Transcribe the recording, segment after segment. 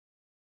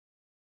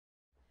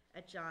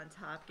at Johns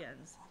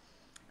Hopkins.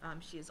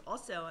 She is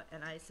also,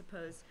 and I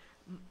suppose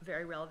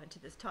very relevant to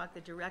this talk,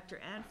 the director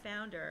and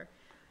founder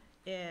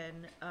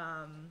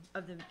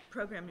of the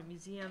program in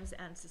Museums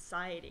and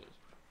Society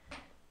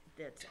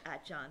that's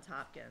at Johns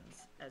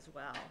Hopkins as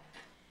well.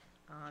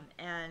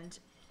 And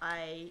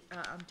I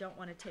don't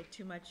want to take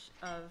too much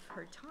of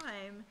her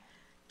time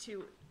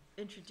to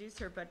introduce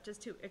her, but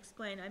just to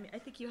explain, I mean, I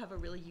think you have a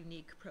really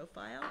unique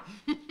profile.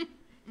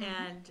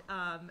 And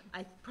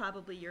I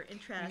probably your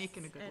interest. Unique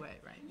in a good way,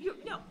 right?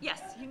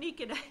 Yes,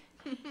 unique in a,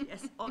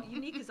 yes,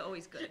 unique is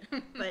always good,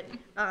 but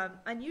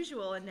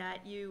unusual in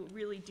that you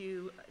really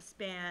do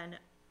span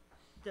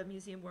the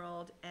museum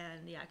world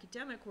and the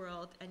academic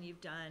world, and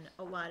you've done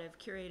a lot of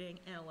curating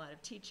and a lot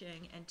of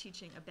teaching, and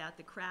teaching about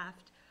the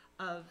craft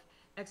of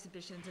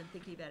exhibitions and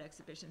thinking about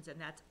exhibitions, and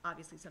that's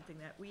obviously something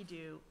that we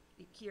do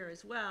here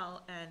as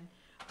well. And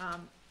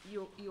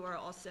you are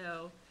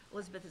also,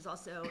 Elizabeth is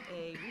also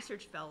a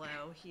research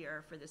fellow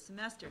here for this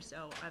semester,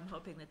 so I'm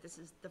hoping that this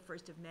is the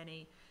first of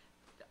many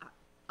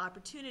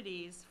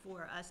opportunities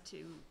for us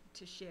to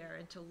share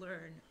and to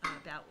learn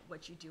about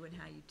what you do and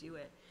how you do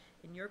it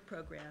in your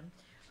program.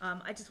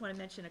 I just want to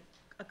mention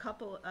a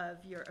couple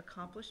of your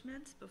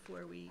accomplishments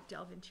before we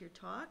delve into your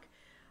talk.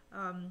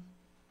 And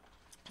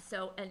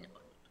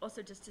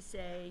also just to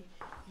say,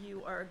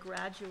 you are a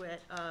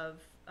graduate of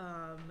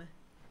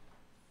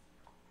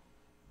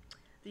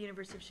the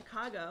University of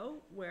Chicago,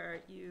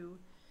 where you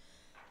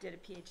did a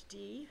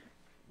PhD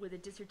with a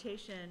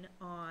dissertation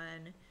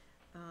on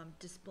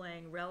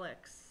displaying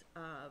relics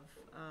of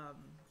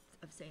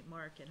St.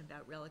 Mark and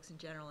about relics in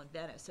general in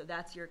Venice. So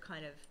that's your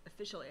kind of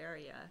official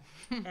area.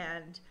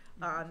 And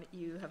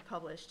you have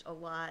published a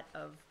lot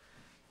of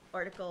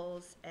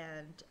articles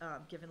and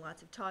given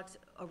lots of talks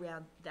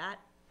around that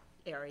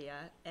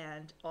area,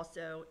 and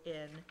also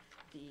in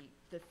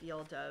the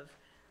field of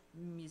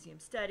museum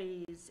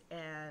studies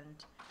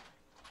and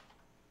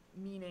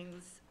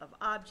meanings of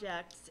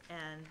objects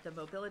and the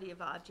mobility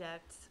of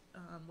objects,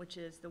 which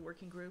is the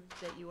working group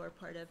that you are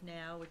part of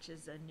now, which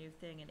is a new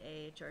thing, an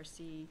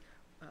AHRC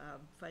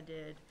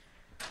funded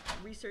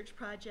research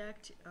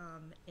project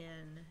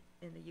in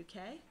the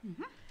UK.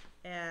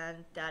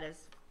 And that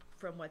is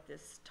from what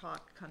this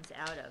talk comes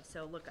out of.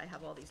 So look, I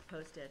have all these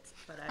Post-its,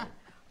 but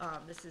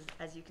this is,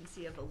 as you can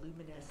see, a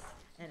voluminous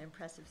and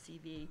impressive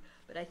CV.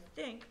 But I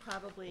think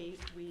probably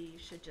we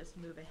should just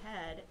move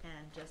ahead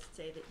and just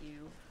say that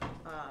you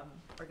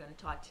are going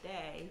to talk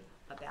today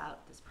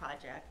about this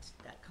project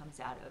that comes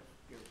out of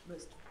your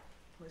most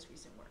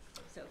recent work.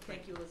 So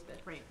thank you,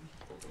 Elizabeth. Great.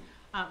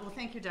 Well,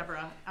 thank you,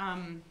 Deborah.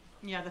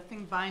 Yeah, the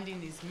thing binding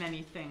these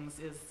many things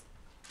is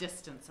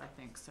distance, I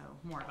think, so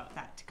more about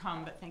that to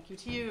come. But thank you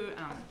to you,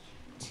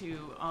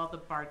 to all the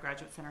Bard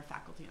Graduate Center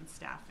faculty and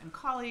staff and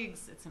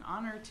colleagues. It's an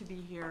honor to be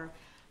here.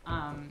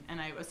 And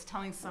I was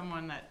telling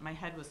someone that my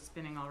head was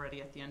spinning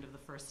already at the end of the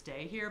first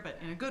day here, but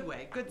in a good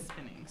way, good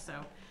spinning. So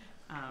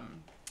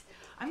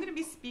I'm going to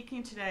be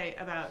speaking today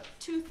about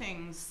two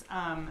things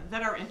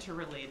that are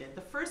interrelated.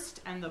 The first,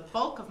 and the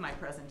bulk of my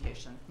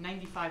presentation,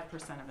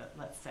 95% of it,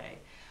 let's say,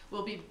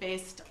 will be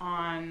based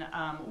on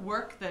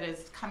work that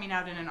is coming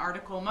out in an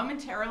article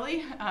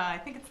momentarily. I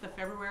think it's the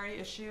February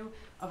issue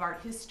of Art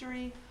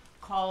History,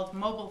 called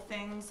Mobile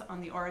Things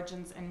on the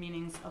Origins and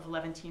Meanings of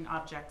Levantine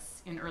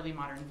Objects in Early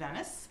Modern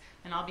Venice.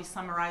 And I'll be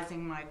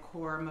summarizing my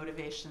core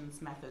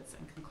motivations, methods,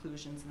 and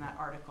conclusions in that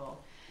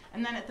article.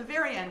 And then at the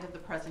very end of the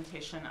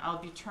presentation,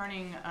 I'll be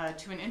turning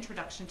to an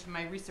introduction to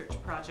my research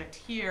project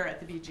here at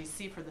the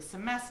BGC for the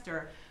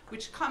semester,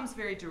 which comes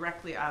very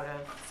directly out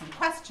of some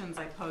questions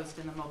I posed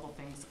in the Mobile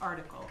Things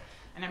article.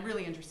 And I'm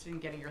really interested in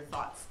getting your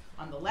thoughts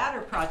on the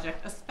latter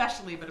project,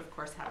 especially, but of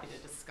course happy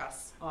to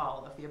discuss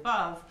all of the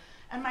above.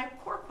 And my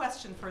core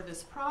question for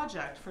this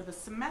project for the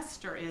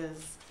semester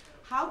is,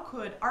 how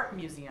could art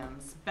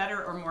museums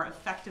better or more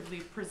effectively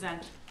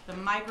present the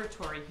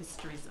migratory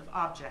histories of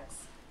objects?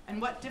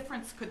 And what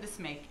difference could this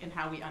make in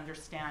how we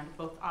understand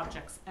both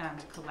objects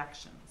and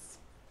collections?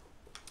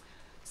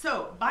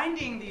 So,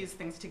 binding these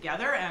things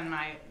together, and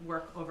my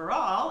work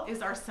overall,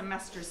 is our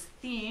semester's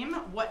theme,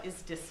 what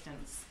is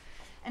distance?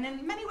 And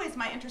in many ways,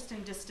 my interest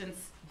in distance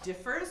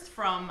differs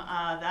from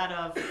that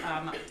of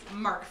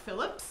Mark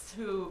Phillips,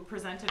 who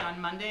presented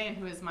on Monday and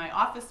who is my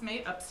office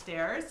mate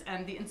upstairs,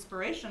 and the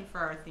inspiration for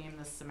our theme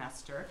this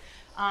semester.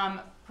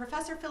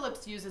 Professor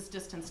Phillips uses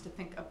distance to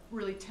think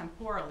really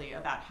temporally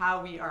about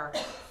how we are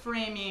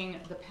framing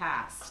the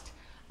past.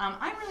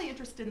 I'm really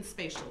interested in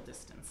spatial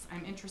distance.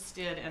 I'm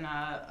interested in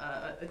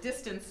a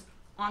distance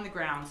on the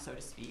ground, so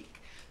to speak.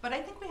 But I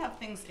think we have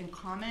things in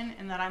common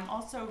in that I'm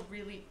also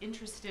really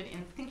interested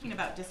in thinking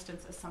about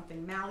distance as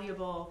something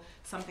malleable,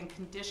 something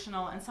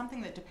conditional, and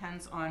something that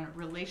depends on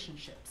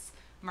relationships.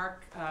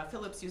 Mark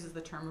Phillips uses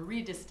the term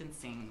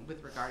redistancing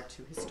with regard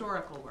to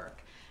historical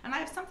work. And I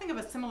have something of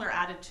a similar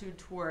attitude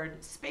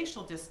toward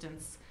spatial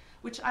distance,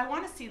 which I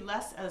want to see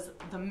less as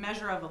the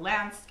measure of a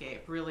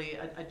landscape, really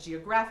a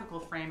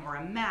geographical frame or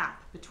a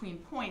map between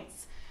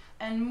points,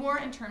 and more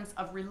in terms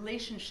of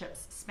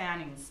relationships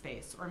spanning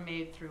space or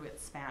made through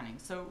its spanning.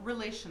 So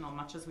relational,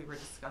 much as we were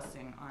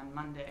discussing on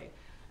Monday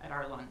at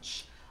our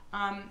lunch.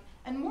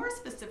 And more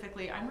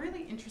specifically, I'm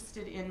really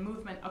interested in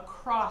movement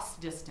across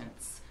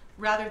distance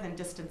rather than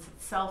distance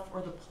itself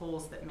or the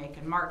poles that make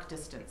and mark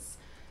distance.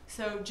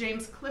 So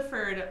James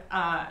Clifford,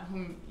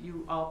 whom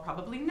you all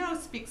probably know,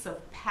 speaks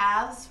of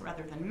paths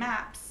rather than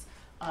maps,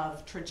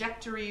 of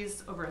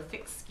trajectories over a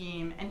fixed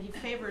scheme, and he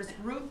favors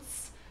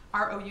routes,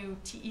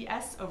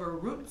 R-O-U-T-E-S, over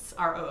roots,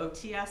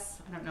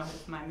 R-O-O-T-S. I don't know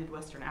if my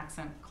Midwestern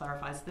accent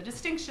clarifies the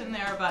distinction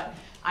there, but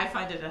I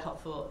find it a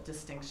helpful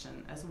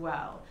distinction as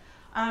well.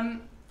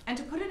 And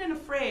to put it in a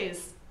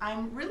phrase,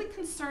 I'm really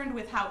concerned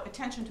with how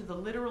attention to the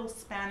literal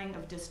spanning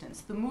of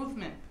distance, the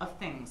movement of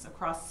things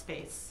across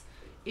space,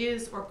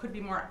 is or could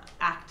be more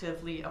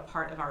actively a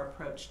part of our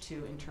approach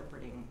to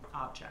interpreting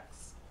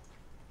objects.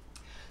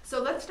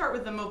 So let's start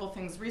with the Mobile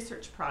Things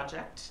Research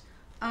Project.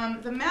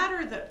 The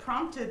matter that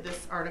prompted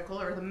this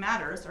article, or the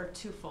matters, are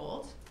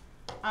twofold.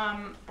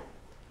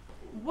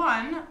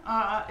 One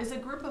is a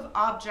group of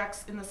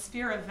objects in the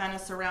sphere of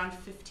Venice around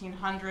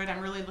 1500. I'm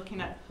really looking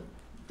at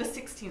the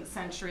 16th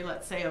century,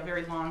 let's say, a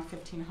very long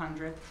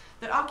 1500,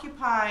 that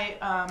occupy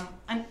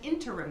an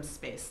interim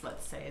space,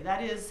 let's say.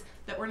 That is,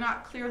 that we're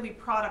not clearly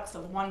products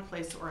of one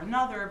place or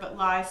another, but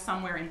lie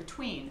somewhere in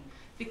between,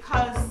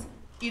 because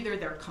either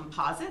they're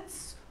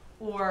composites,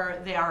 or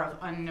they are of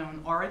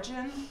unknown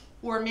origin,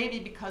 or maybe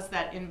because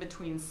that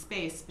in-between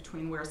space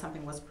between where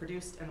something was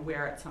produced and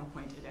where at some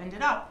point it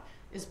ended up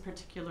is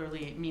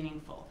particularly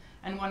meaningful.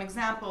 And one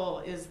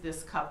example is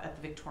this cup at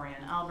the Victoria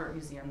and Albert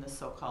Museum, the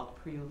so-called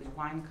Priuli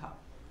wine cup.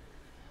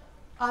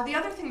 The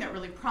other thing that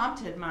really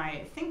prompted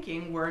my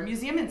thinking were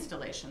museum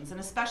installations, and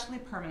especially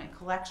permanent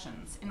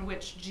collections, in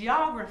which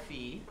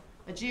geography,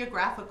 a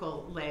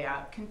geographical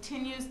layout,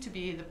 continues to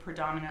be the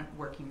predominant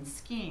working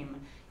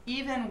scheme,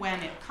 even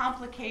when it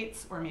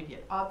complicates, or maybe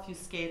it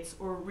obfuscates,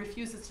 or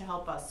refuses to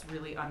help us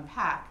really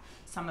unpack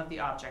some of the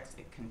objects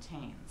it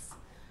contains.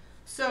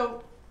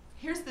 So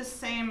here's this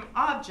same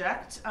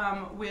object,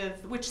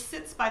 which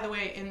sits, by the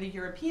way, in the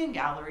European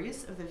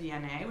galleries of the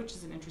V&A, which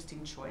is an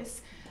interesting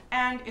choice,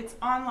 and its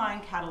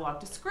online catalog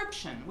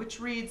description, which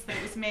reads that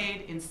it was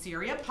made in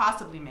Syria,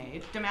 possibly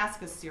made,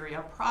 Damascus,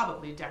 Syria,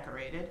 probably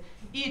decorated,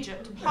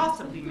 Egypt,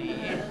 possibly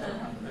made,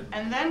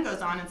 and then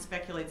goes on and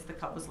speculates the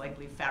cup was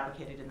likely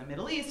fabricated in the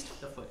Middle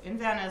East, the foot in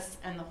Venice,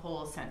 and the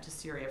whole sent to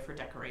Syria for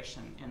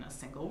decoration in a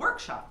single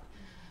workshop.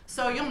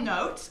 So you'll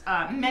note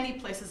many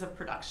places of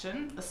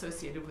production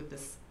associated with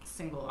this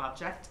single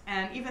object,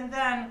 and even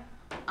then,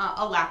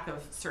 a lack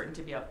of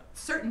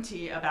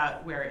certainty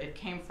about where it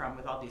came from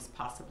with all these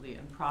possibly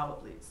and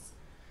probablys.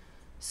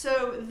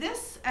 So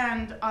this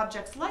and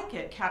objects like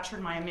it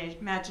captured my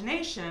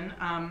imagination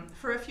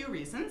for a few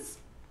reasons.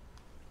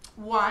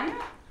 One,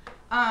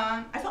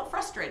 I felt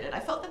frustrated.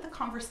 I felt that the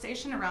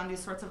conversation around these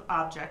sorts of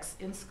objects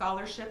in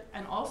scholarship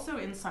and also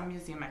in some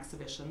museum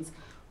exhibitions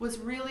was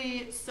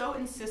really so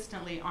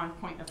insistently on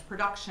point of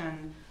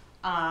production,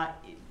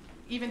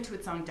 even to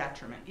its own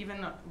detriment,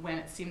 even when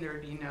it seemed there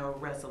would be no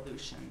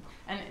resolution.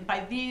 And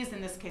by these, in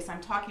this case,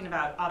 I'm talking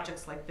about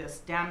objects like this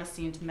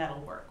damascened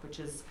metalwork, which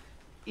is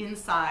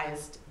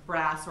incised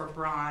brass or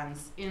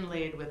bronze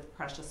inlaid with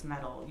precious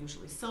metal,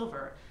 usually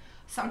silver.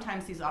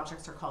 Sometimes these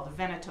objects are called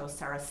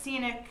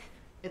Veneto-Saracenic,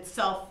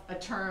 itself a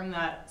term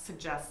that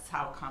suggests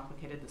how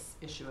complicated this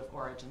issue of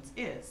origins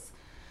is.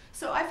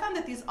 So I found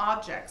that these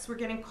objects were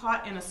getting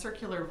caught in a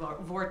circular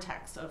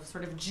vortex of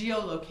sort of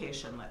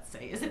geolocation, let's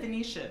say. Is it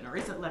Venetian or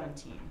is it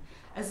Levantine?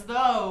 As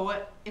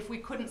though if we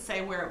couldn't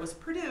say where it was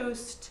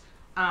produced,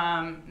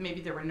 maybe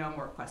there were no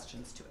more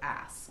questions to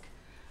ask.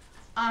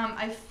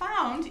 I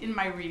found in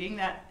my reading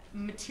that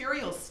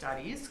material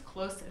studies,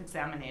 close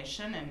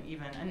examination, and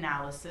even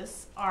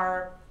analysis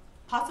are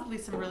possibly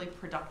some really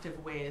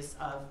productive ways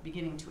of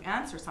beginning to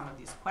answer some of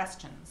these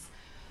questions.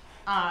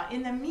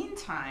 In the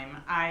meantime,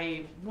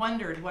 I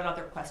wondered what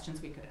other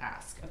questions we could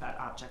ask about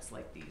objects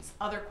like these,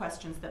 other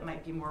questions that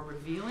might be more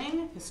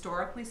revealing,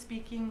 historically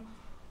speaking,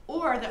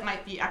 or that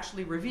might be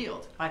actually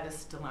revealed by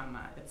this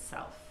dilemma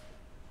itself.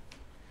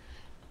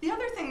 The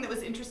other thing that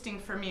was interesting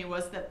for me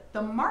was that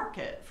the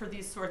market for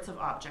these sorts of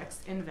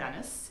objects in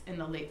Venice in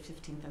the late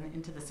 15th and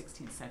into the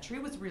 16th century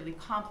was really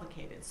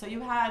complicated. So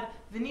you had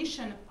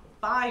Venetian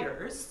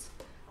buyers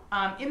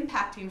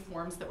impacting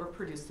forms that were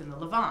produced in the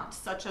Levant,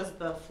 such as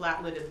the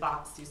flat-lidded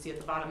box you see at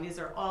the bottom. These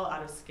are all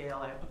out of scale.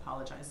 I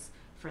apologize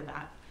for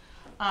that.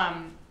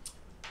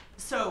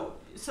 So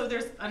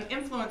there's an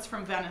influence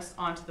from Venice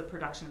onto the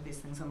production of these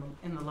things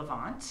in the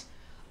Levant.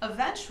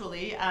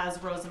 Eventually,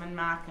 as Rosamund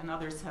Mack and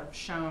others have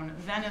shown,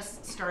 Venice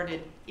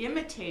started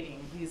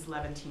imitating these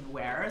Levantine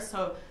wares.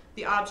 So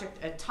the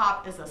object at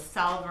top is a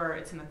salver.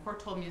 It's in the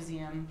Courtauld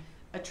Museum,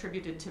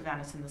 attributed to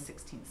Venice in the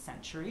 16th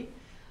century.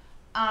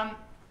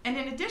 And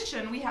in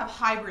addition, we have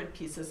hybrid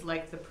pieces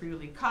like the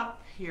Priuli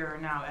cup, here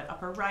now at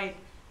upper right,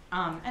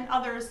 and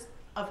others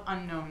of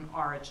unknown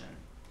origin.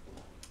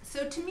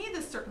 So to me,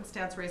 this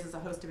circumstance raises a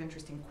host of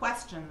interesting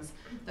questions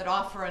that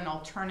offer an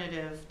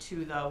alternative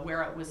to the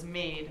where it was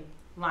made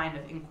line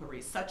of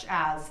inquiry, such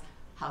as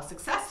how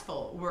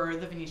successful were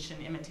the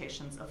Venetian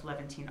imitations of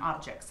Levantine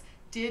objects?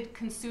 Did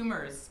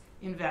consumers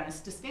in Venice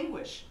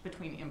distinguish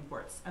between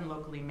imports and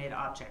locally made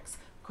objects?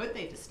 Could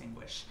they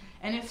distinguish?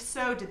 And if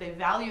so, did they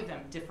value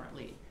them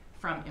differently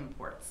from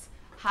imports?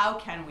 How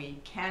can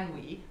we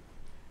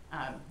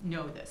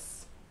know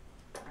this?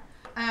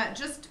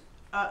 Just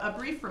a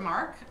brief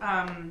remark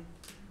to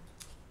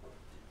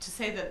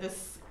say that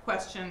this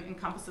question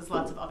encompasses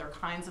lots of other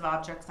kinds of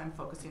objects. I'm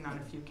focusing on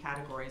a few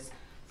categories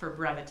for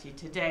brevity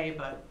today,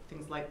 but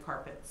things like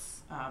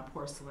carpets,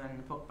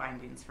 porcelain, book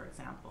bindings, for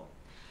example.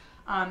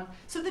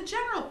 So the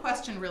general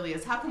question really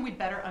is, how can we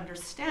better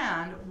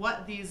understand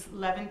what these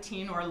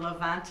Levantine or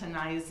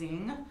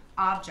Levantinizing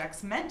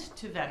objects meant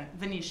to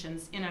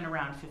Venetians in and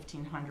around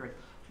 1500?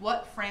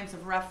 What frames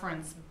of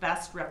reference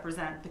best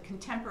represent the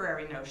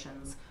contemporary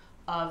notions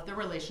of the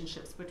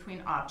relationships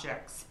between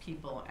objects,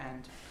 people,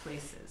 and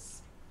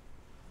places?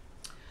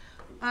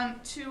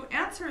 To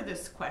answer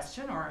this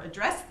question, or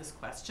address this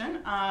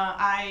question,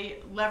 I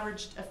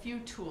leveraged a few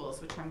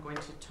tools, which I'm going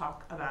to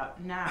talk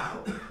about now.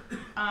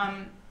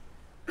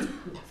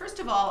 First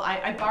of all,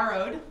 I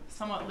borrowed,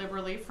 somewhat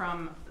liberally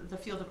from the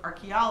field of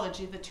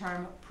archaeology, the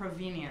term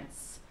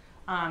provenience.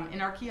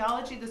 In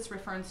archaeology, this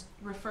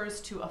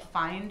refers to a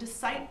find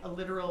site, a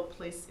literal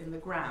place in the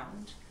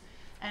ground.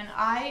 And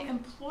I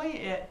employ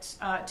it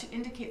to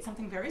indicate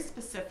something very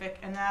specific,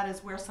 and that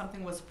is where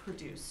something was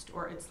produced,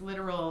 or its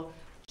literal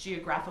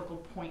geographical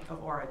point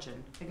of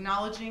origin,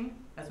 acknowledging,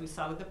 as we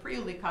saw with the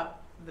Priuli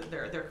cup, that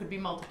there could be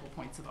multiple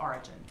points of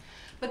origin.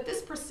 But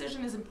this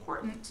precision is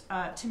important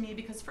to me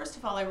because, first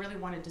of all, I really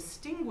want to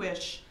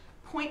distinguish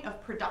point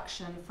of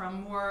production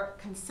from more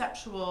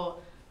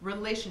conceptual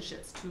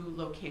relationships to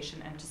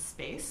location and to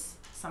space,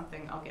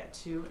 something I'll get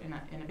to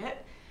in a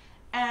bit.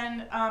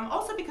 And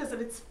also because of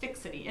its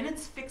fixity. In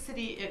its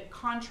fixity, it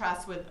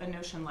contrasts with a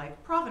notion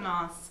like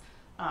provenance,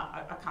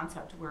 a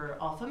concept we're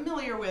all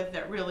familiar with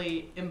that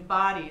really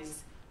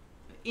embodies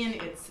in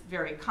its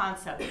very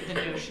concept the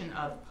notion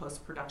of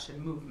post-production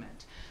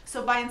movement.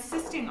 So by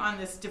insisting on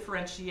this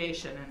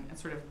differentiation and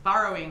sort of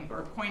borrowing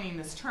or coining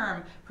this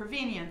term,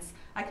 provenience,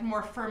 I can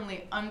more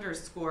firmly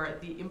underscore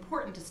the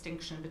important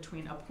distinction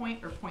between a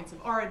point or points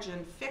of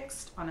origin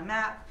fixed on a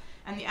map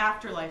and the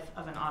afterlife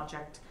of an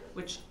object,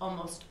 which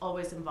almost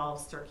always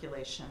involves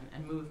circulation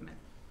and movement.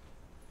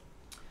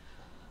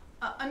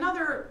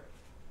 Another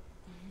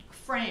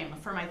frame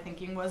for my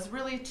thinking was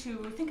really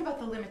to think about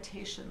the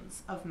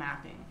limitations of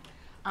mapping.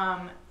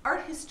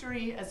 Art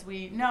history, as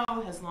we know,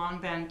 has long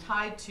been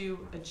tied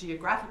to a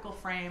geographical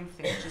frame,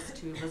 think just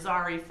to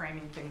Vasari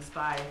framing things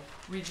by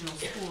regional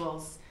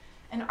schools.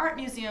 And art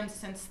museums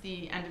since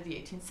the end of the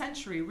 18th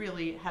century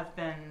really have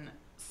been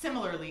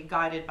similarly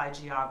guided by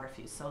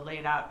geography, so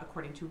laid out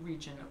according to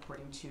region,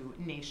 according to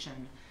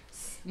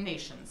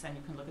nations. And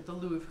you can look at the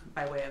Louvre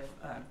by way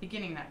of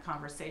beginning that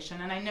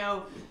conversation. And I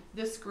know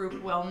this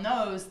group well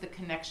knows the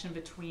connection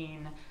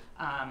between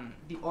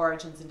the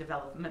origins and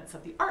developments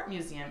of the art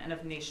museum and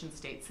of nation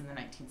states in the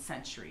 19th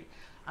century.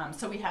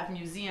 So we have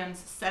museums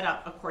set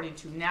up according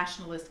to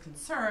nationalist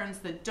concerns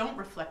that don't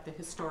reflect the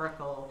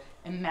historical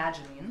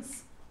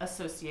imaginings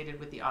associated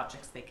with the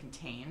objects they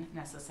contain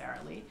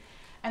necessarily,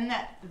 and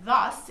that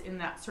thus, in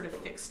that sort of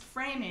fixed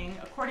framing,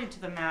 according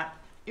to the map,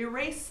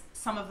 erase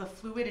some of the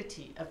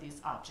fluidity of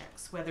these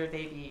objects, whether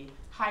they be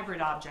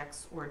hybrid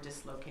objects or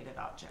dislocated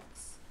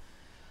objects.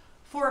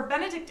 For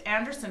Benedict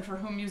Anderson, for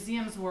whom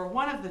museums were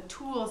one of the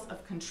tools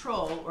of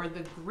control, or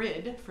the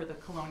grid for the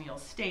colonial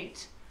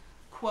state,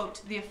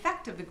 quote, the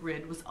effect of the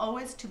grid was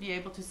always to be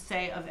able to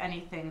say of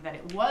anything that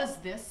it was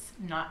this,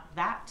 not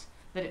that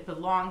it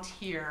belonged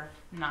here,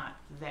 not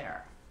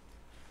there.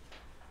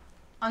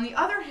 On the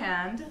other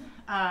hand,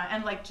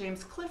 and like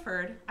James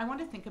Clifford, I want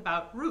to think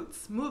about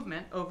roots,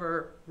 movement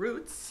over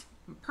roots,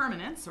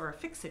 permanence or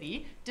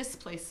fixity,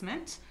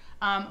 displacement,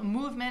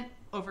 movement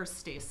over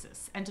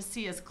stasis, and to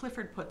see, as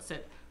Clifford puts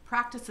it,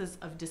 practices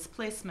of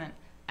displacement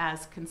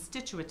as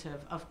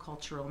constitutive of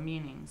cultural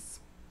meanings.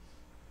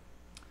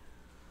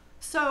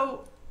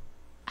 So,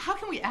 how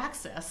can we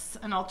access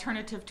an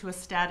alternative to a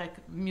static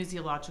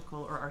museological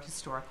or art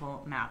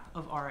historical map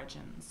of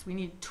origins? We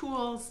need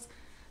tools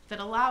that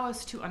allow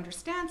us to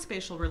understand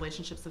spatial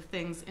relationships of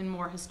things in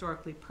more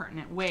historically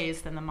pertinent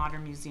ways than the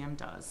modern museum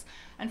does.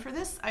 And for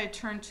this, I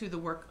turn to the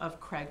work of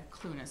Craig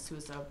Clunas, who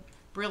is a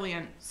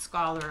brilliant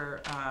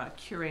scholar,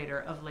 curator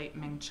of late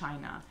Ming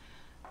China.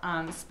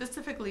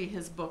 Specifically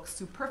his book,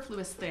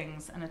 Superfluous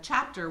Things, and a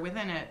chapter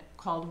within it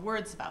called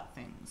Words About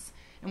Things,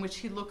 in which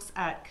he looks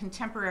at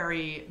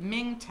contemporary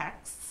Ming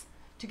texts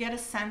to get a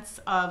sense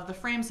of the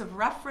frames of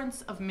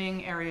reference of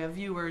Ming area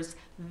viewers,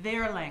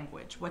 their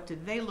language. What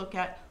did they look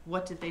at?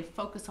 What did they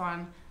focus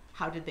on?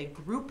 How did they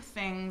group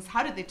things?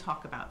 How did they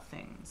talk about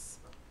things?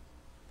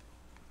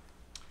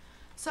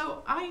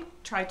 So I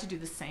tried to do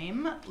the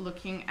same,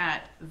 looking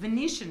at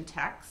Venetian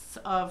texts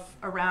of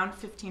around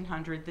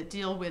 1500 that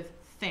deal with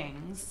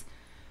things,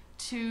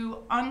 to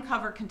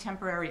uncover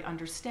contemporary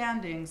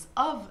understandings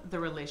of the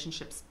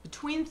relationships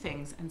between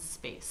things and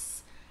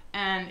space,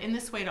 and in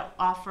this way to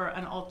offer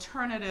an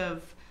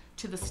alternative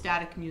to the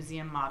static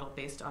museum model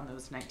based on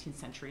those 19th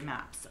century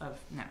maps of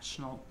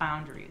national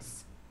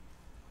boundaries.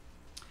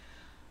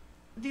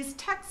 These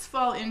texts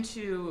fall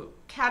into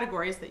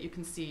categories that you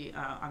can see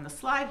on the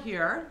slide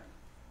here,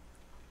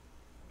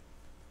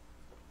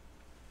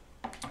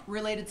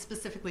 related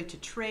specifically to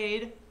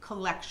trade,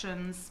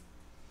 collections,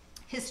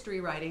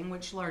 history writing,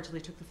 which largely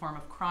took the form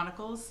of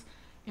chronicles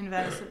in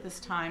Venice at this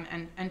time,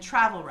 and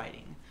travel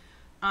writing.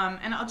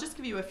 And I'll just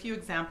give you a few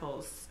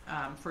examples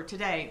for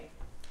today.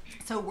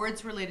 So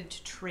words related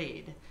to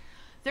trade.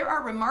 There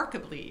are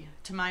remarkably,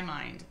 to my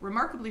mind,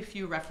 remarkably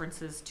few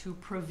references to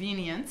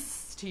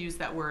provenience, to use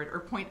that word, or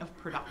point of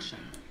production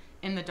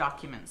in the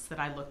documents that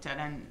I looked at.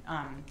 And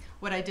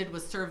what I did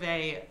was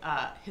survey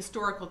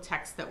historical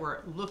texts that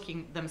were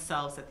looking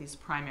themselves at these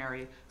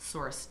primary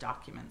source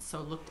documents.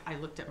 So I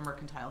looked at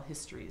mercantile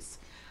histories.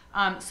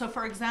 So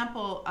for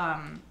example,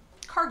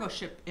 cargo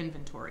ship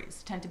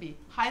inventories tend to be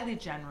highly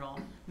general,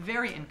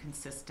 very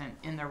inconsistent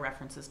in their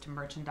references to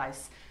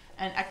merchandise.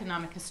 And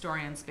economic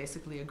historians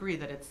basically agree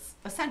that it's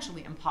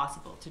essentially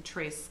impossible to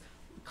trace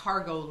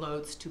cargo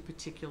loads to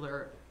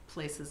particular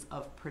places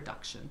of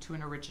production, to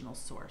an original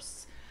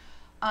source.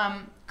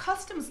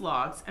 Customs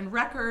logs and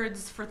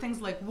records for things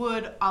like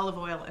wood, olive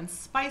oil, and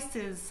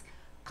spices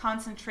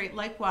concentrate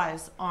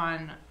likewise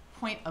on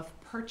point of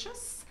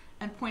purchase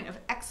and point of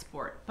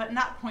export, but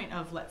not point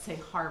of, let's say,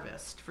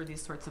 harvest for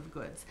these sorts of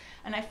goods.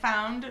 And I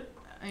found,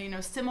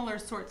 similar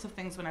sorts of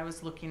things when I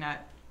was looking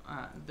at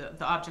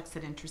the objects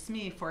that interest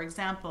me. For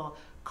example,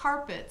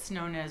 carpets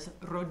known as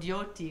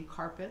Rhodiotti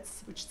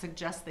carpets, which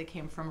suggests they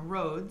came from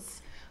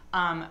Rhodes,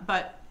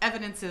 but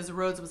evidence is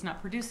Rhodes was not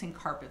producing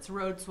carpets.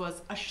 Rhodes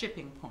was a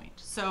shipping point,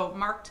 so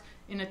marked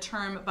in a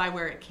term by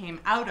where it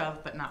came out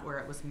of, but not where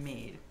it was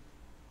made,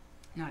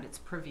 not its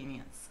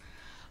provenience.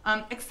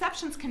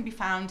 Exceptions can be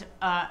found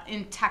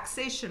in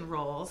taxation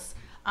rolls,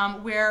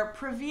 where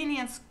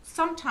provenience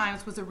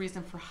sometimes was a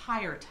reason for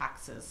higher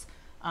taxes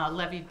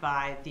levied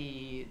by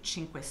the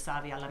Cinque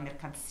Stati alla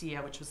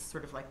Mercanzia, which was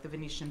sort of like the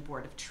Venetian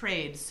Board of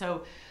Trade.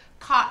 So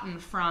cotton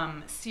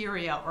from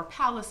Syria or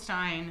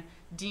Palestine,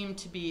 deemed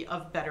to be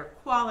of better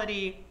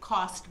quality,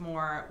 cost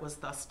more, was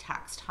thus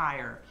taxed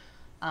higher.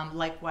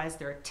 Likewise,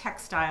 there are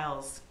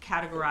textiles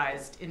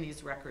categorized in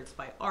these records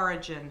by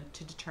origin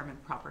to determine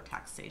proper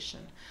taxation.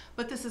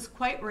 But this is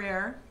quite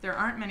rare. There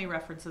aren't many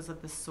references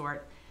of this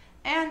sort.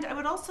 And I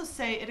would also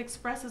say it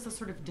expresses a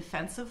sort of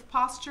defensive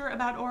posture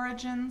about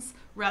origins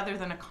rather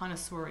than a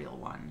connoisseurial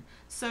one.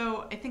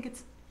 So I think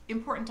it's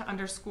important to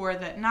underscore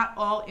that not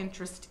all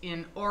interest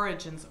in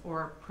origins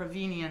or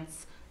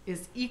provenience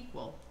is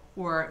equal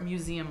or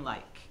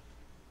museum-like.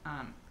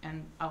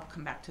 And I'll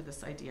come back to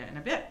this idea in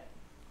a bit.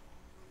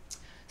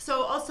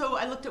 So also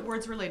I looked at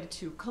words related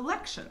to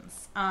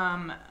collections.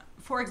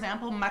 For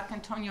example,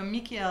 Marcantonio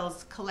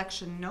Michiel's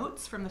collection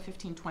notes from the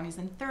 1520s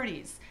and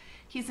 30s.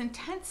 He's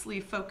intensely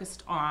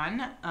focused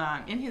on,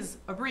 in his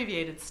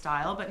abbreviated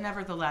style, but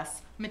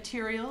nevertheless,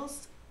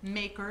 materials,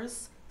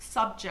 makers,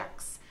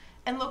 subjects,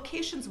 and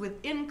locations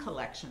within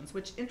collections,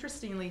 which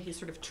interestingly he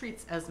sort of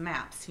treats as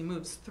maps. He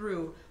moves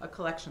through a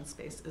collection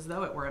space as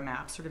though it were a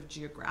map, sort of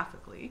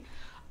geographically.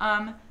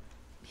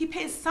 He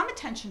pays some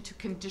attention to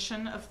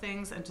condition of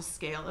things and to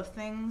scale of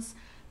things,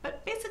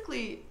 but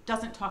basically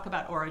doesn't talk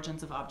about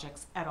origins of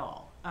objects at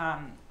all.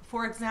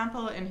 For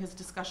example, in his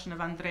discussion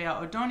of Andrea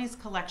Odoni's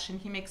collection,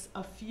 he makes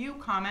a few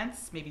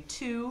comments, maybe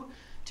two,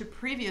 to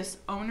previous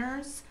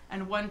owners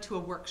and one to a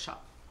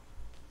workshop.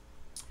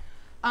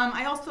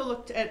 I also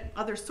looked at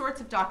other sorts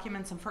of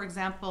documents, and for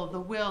example, the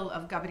will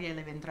of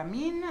Gabriele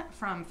Vendramin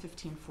from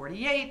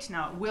 1548.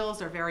 Now,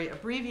 wills are very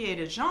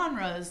abbreviated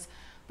genres,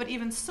 but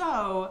even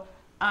so,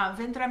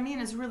 Vendramin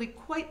is really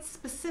quite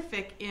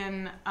specific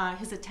in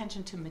his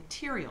attention to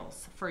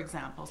materials, for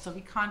example. So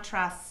he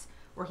contrasts,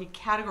 or he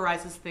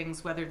categorizes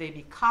things, whether they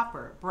be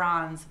copper,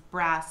 bronze,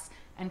 brass,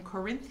 and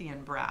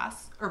Corinthian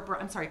brass, or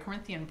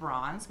Corinthian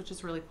bronze, which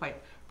is really quite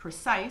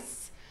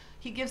precise.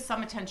 He gives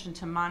some attention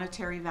to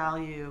monetary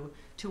value,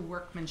 to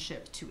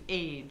workmanship, to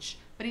age,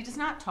 but he does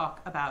not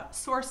talk about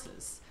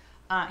sources.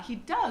 He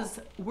does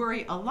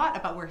worry a lot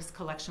about where his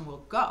collection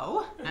will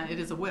go, and it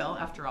is a will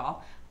after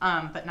all,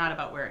 but not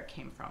about where it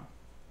came from.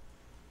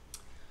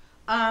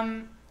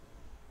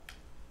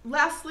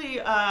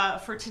 Lastly,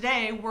 for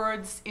today,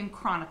 words in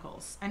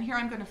chronicles. And here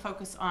I'm going to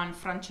focus on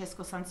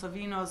Francesco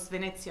Sansovino's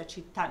Venezia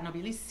Città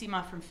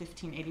Nobilissima from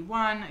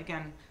 1581.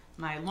 Again,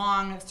 my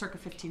long, circa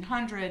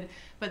 1500.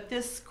 But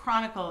this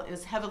chronicle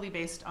is heavily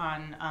based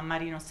on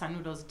Marino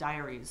Sanudo's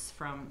diaries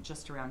from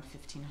just around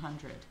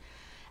 1500.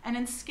 And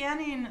in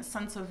scanning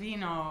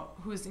Sansovino,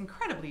 who is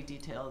incredibly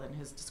detailed in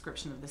his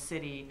description of the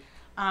city,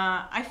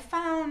 I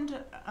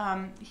found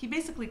he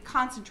basically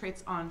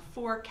concentrates on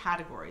 4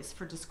 categories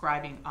for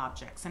describing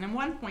objects. And in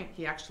one point,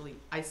 he actually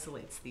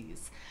isolates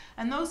these.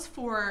 And those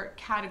 4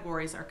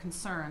 categories or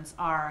concerns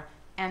are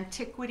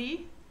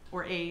antiquity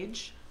or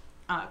age,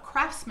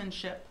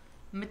 craftsmanship,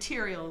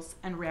 materials,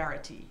 and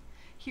rarity.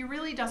 He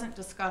really doesn't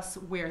discuss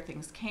where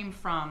things came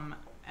from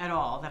at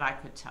all that I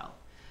could tell.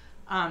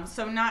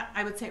 So not,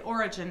 I would say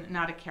origin,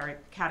 not a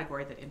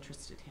category that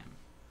interested him.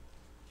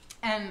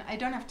 And I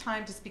don't have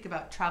time to speak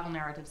about travel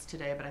narratives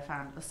today, but I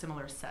found a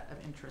similar set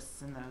of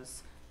interests in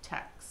those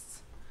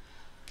texts.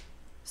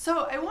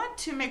 So I want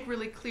to make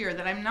really clear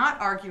that I'm not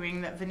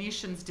arguing that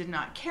Venetians did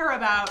not care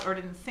about or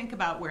didn't think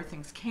about where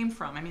things came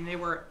from. I mean, they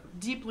were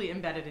deeply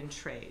embedded in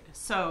trade.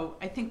 So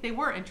I think they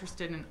were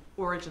interested in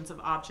origins of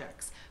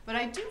objects. But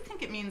I do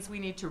think it means we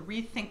need to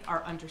rethink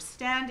our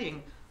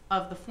understanding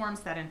of the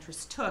forms that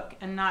interest took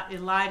and not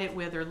elide it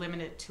with or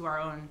limit it to our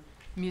own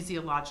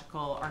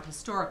museological, art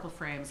historical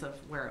frames of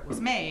where it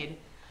was made.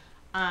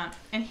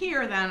 And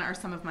here then are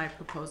some of my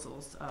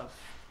proposals of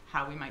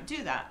how we might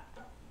do that.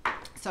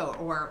 So,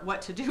 or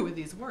what to do with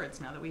these words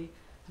now that we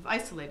have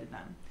isolated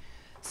them.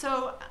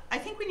 So I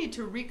think we need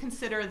to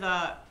reconsider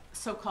the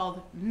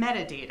so-called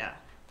metadata,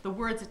 the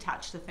words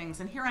attached to things.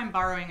 And here I'm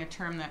borrowing a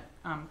term that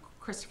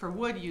Christopher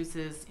Wood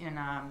uses in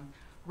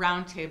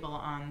Roundtable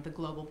on the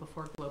Global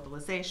Before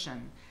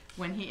Globalization,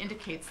 when he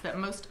indicates that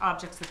most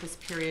objects at this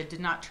period did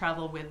not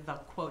travel with the,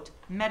 quote,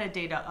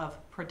 metadata of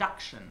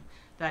production.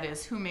 That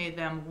is, who made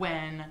them,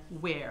 when,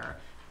 where.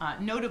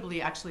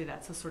 Notably, actually,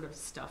 that's the sort of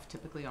stuff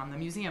typically on the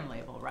museum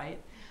label, right?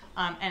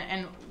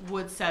 And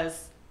Wood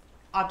says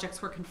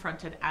objects were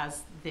confronted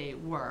as they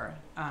were.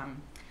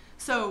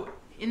 So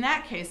in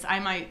that case, I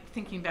might,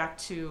 thinking back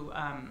to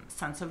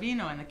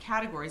Sansovino and the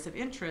categories of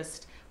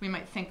interest, we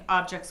might think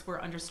objects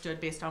were understood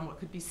based on what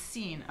could be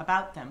seen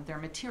about them, their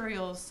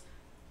materials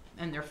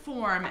and their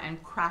form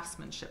and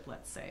craftsmanship,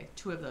 let's say,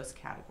 two of those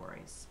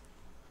categories.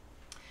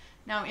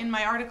 Now, in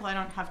my article, I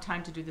don't have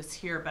time to do this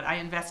here, but I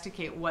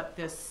investigate what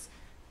this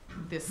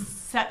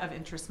set of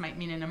interests might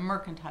mean in a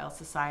mercantile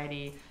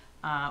society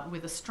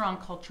with a strong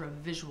culture of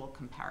visual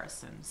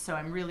comparison. So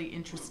I'm really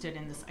interested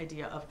in this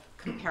idea of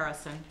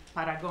comparison.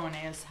 Paragone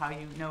is how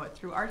you know it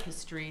through art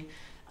history.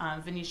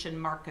 Venetian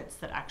markets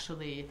that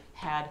actually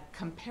had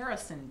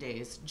comparison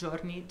days,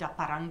 giorni da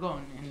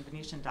paragone in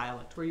Venetian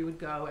dialect, where you would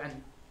go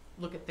and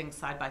look at things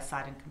side by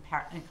side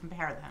and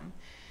compare them.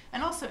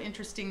 And also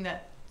interesting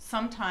that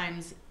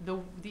sometimes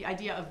the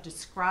idea of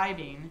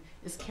describing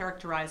is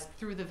characterized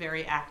through the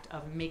very act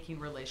of making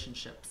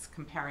relationships,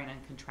 comparing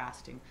and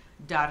contrasting,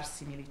 dar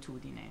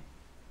similitudine.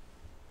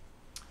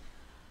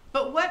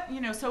 But what,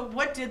 so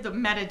what did the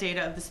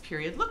metadata of this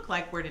period look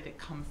like? Where did it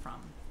come from?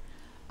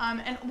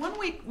 And one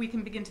way we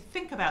can begin to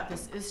think about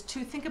this is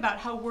to think about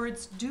how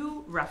words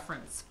do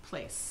reference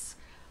place.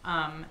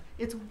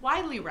 It's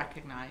widely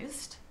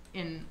recognized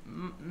in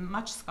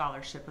much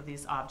scholarship of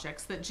these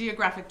objects that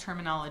geographic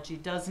terminology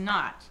does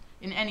not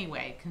in any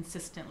way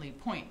consistently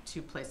point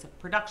to place of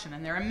production.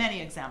 And there are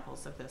many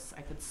examples of this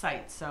I could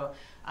cite. So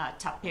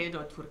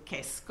tappeto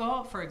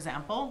turchesco, for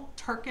example,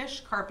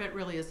 Turkish carpet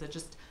really is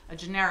just a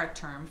generic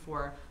term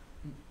for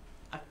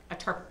a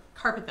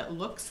carpet that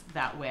looks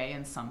that way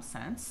in some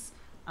sense.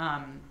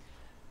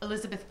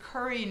 Elizabeth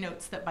Curry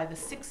notes that by the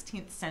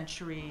 16th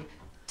century,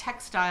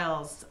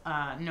 textiles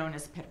known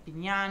as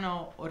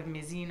perpignano,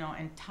 ormesino,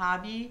 and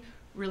tabi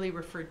really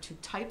referred to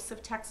types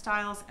of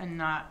textiles and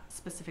not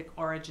specific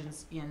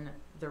origins in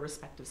the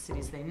respective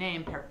cities they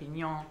name,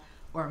 Perpignan,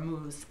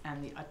 Ormuz,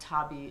 and the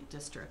Atabi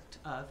district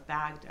of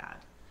Baghdad.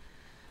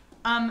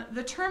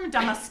 The term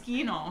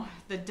damaskino,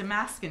 the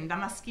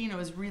Damaskino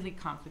is really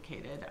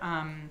complicated.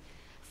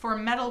 For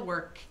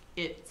metalwork,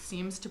 it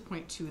seems to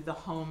point to the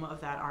home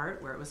of that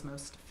art, where it was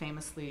most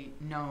famously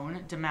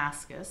known,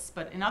 Damascus,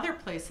 but in other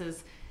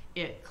places,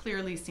 it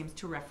clearly seems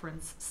to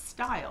reference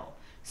style.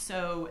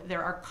 So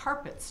there are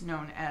carpets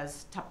known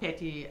as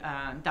tappeti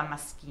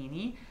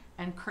damaschini,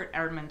 and Kurt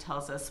Erdmann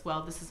tells us,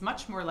 well, this is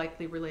much more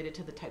likely related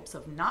to the types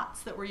of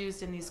knots that were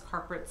used in these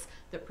carpets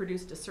that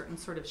produced a certain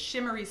sort of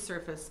shimmery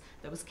surface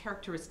that was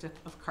characteristic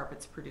of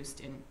carpets produced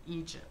in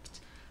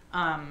Egypt.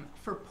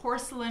 For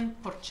porcelain,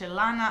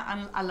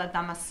 porcellana alla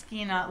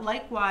damaschina,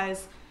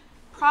 likewise,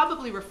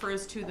 probably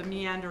refers to the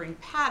meandering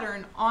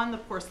pattern on the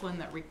porcelain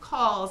that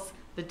recalls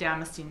the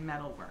Damascene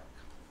metalwork.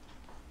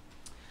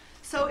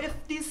 So if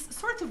these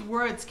sorts of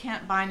words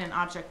can't bind an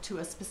object to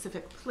a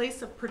specific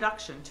place of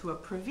production, to a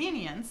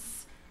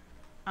provenience,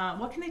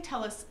 what can they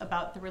tell us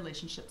about the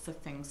relationships of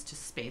things to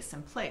space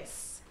and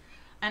place?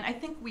 And I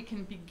think we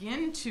can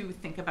begin to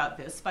think about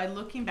this by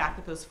looking back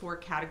at those four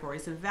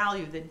categories of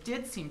value that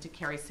did seem to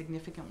carry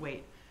significant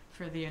weight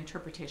for the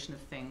interpretation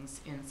of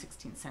things in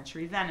 16th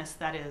century Venice,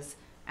 that is,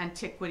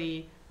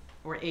 antiquity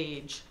or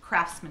age,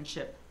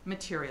 craftsmanship,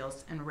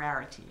 materials, and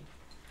rarity.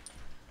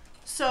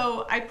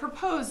 So I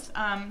proposed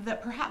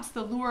that perhaps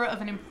the lure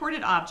of an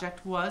imported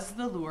object was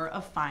the lure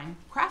of fine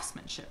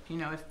craftsmanship.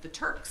 If the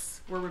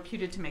Turks were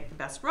reputed to make the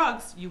best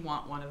rugs, you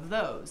want one of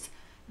those.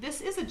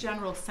 This is a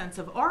general sense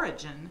of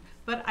origin,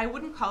 but I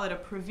wouldn't call it a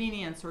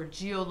provenience or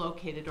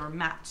geolocated or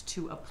mapped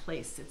to a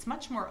place. It's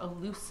much more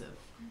elusive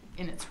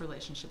in its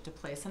relationship to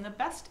place. And the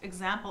best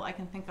example I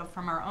can think of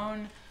from our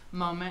own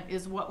moment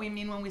is what we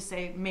mean when we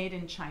say made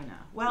in China.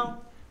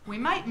 Well, We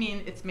might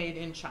mean it's made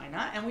in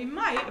China, and we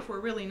might, if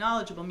we're really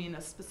knowledgeable, mean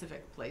a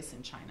specific place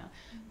in China.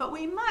 But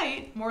we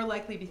might more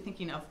likely be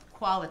thinking of the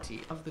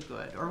quality of the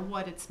good, or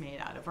what it's made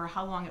out of, or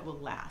how long it will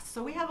last.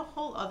 So we have a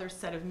whole other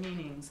set of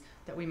meanings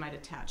that we might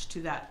attach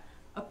to that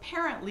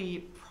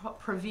apparently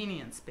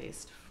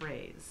provenience-based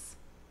phrase.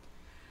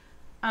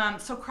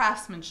 So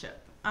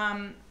craftsmanship.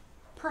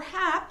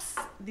 Perhaps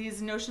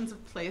these notions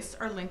of place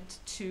are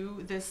linked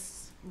to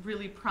this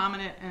really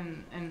prominent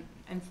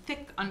and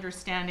thick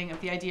understanding of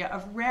the idea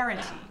of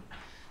rarity.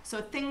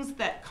 So things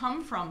that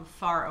come from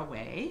far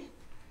away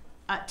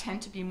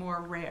tend to be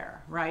more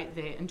rare, right?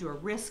 They endure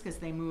risk as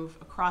they move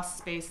across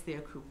space. They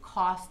accrue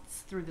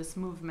costs through this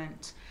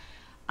movement.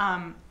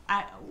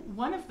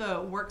 One of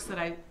the works that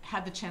I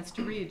had the chance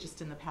to read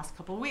just in the past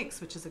couple of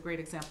weeks, which is a great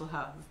example of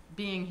how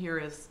being here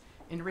is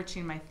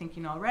enriching my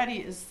thinking already,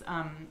 is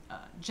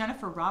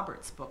Jennifer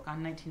Roberts' book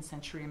on 19th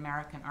century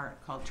American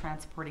art called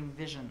Transporting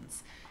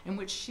Visions, in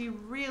which she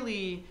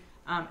really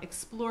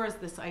explores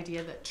this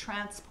idea that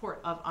transport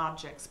of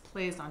objects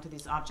plays onto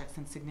these objects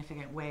in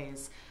significant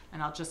ways.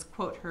 And I'll just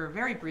quote her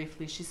very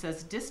briefly. She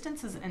says,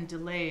 "Distances and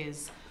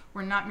delays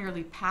were not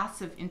merely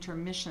passive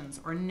intermissions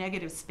or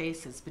negative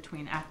spaces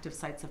between active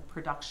sites of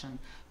production,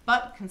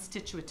 but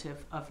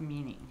constitutive of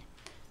meaning."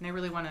 And I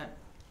really want to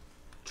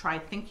try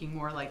thinking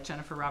more like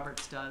Jennifer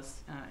Roberts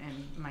does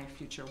in my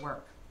future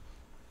work.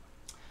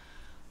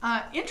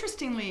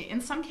 Interestingly,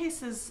 in some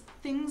cases,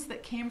 things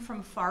that came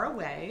from far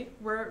away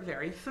were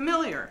very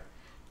familiar.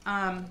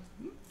 And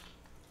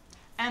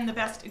the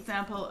best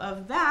example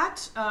of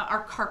that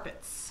are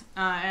carpets.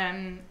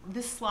 And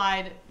this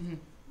slide,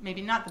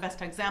 maybe not the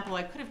best example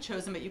I could have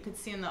chosen, but you could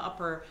see in the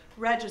upper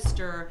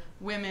register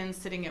women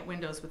sitting at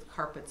windows with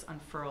carpets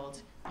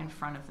unfurled in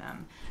front of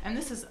them. And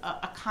this is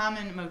a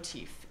common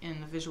motif in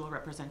the visual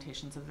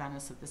representations of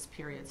Venice of this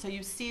period. So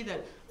you see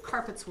that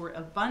carpets were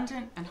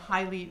abundant and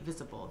highly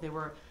visible. They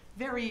were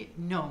very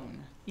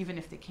known, even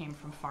if they came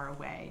from far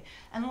away.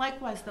 And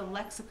likewise, the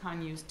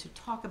lexicon used to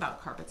talk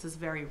about carpets is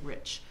very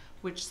rich,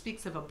 which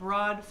speaks of a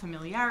broad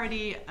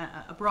familiarity,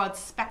 a broad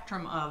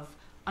spectrum of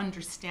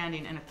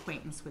understanding and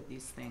acquaintance with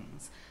these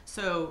things.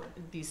 So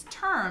these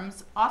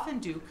terms often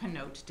do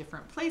connote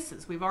different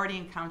places. We've already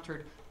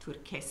encountered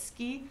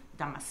turcheschi,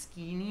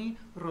 damaschini,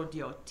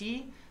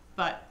 rodiotti,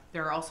 but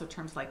there are also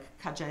terms like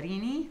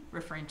Cajarini,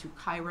 referring to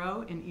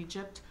Cairo in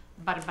Egypt,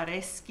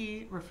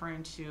 barbareschi,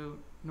 referring to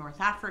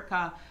North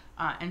Africa,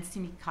 and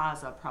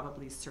Simikaza,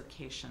 probably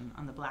Circassian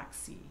on the Black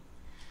Sea.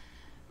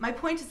 My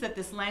point is that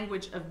this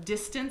language of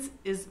distance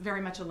is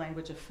very much a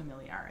language of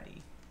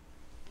familiarity.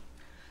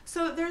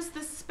 So there's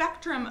this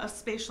spectrum of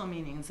spatial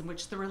meanings in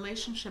which the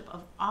relationship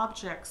of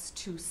objects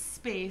to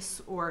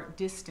space or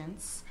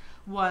distance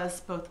was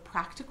both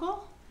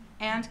practical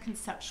and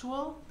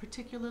conceptual,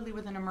 particularly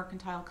within a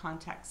mercantile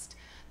context,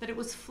 that it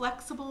was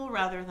flexible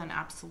rather than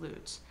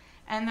absolute,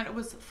 and that it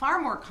was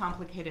far more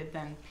complicated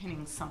than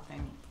pinning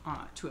something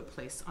to a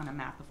place on a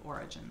map of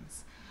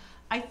origins.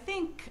 I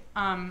think,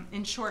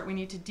 in short, we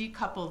need to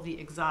decouple the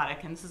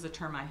exotic, and this is a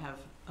term I have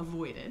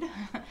avoided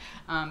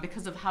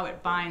because of how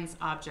it binds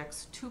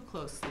objects too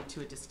closely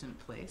to a distant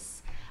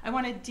place. I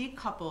want to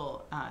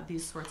decouple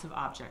these sorts of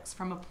objects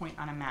from a point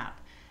on a map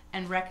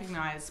and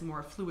recognize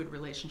more fluid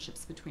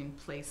relationships between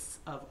place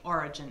of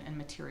origin and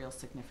material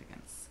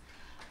significance.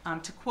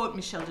 To quote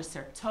Michel de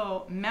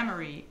Certeau,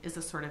 memory is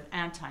a sort of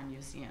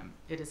anti-museum.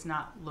 It is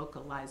not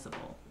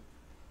localizable.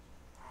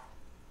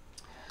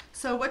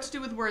 So what to do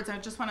with words? I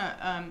just want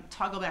to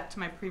toggle back to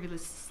my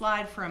previous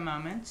slide for a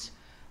moment.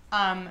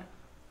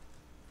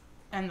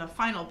 And the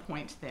final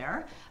point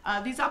there.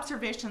 These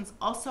observations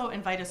also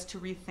invite us to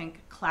rethink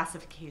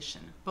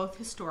classification, both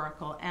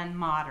historical and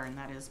modern,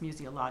 that is,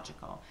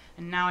 museological.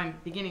 And now I'm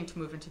beginning to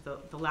move into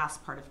the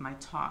last part of my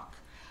talk.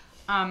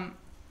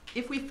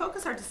 If we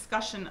focus our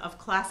discussion of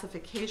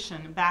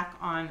classification back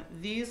on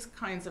these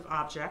kinds of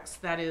objects,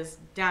 that is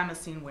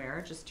Damascene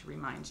ware, just to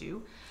remind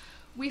you,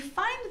 we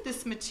find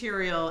this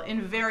material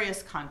in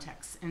various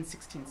contexts in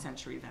 16th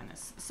century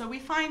Venice. So we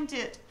find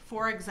it,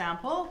 for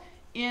example,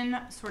 in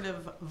sort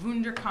of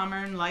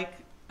Wunderkammern-like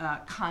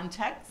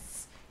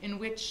contexts in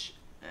which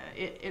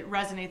it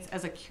resonates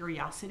as a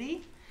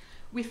curiosity.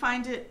 We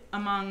find it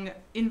among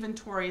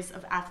inventories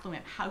of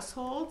affluent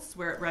households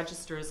where it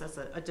registers as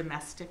a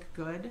domestic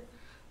good,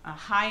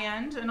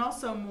 high-end, and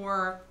also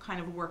more kind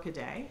of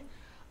workaday.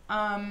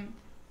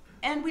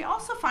 And we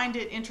also find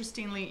it,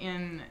 interestingly,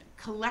 in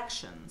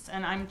collections.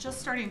 And I'm just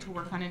starting to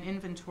work on an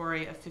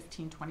inventory of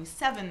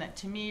 1527 that,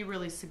 to me,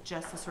 really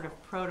suggests a sort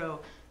of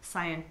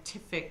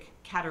proto-scientific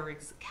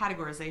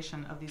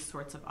categorization of these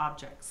sorts of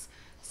objects.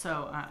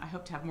 So I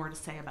hope to have more to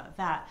say about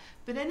that.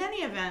 But in any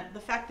event, the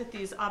fact that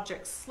these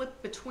objects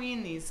slip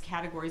between these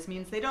categories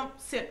means they don't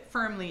sit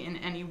firmly in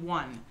any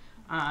one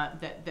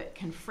that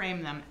can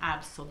frame them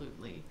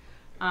absolutely.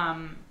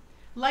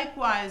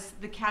 Likewise,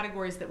 the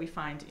categories that we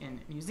find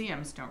in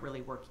museums don't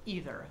really work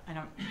either. I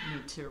don't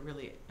need to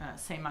really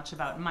say much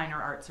about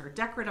minor arts or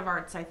decorative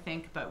arts, I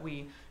think, but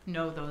we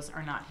know those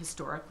are not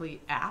historically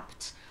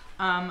apt.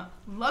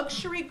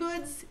 Luxury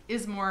goods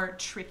is more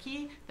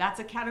tricky. That's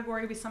a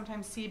category we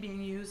sometimes see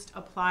being used,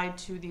 applied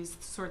to these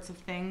sorts of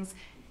things.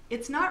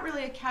 It's not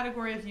really a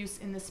category of use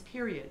in this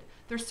period.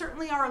 There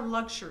certainly are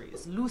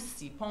luxuries,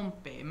 luci,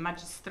 pompe,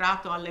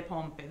 magistrato alle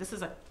pompe.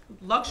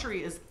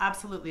 Luxury is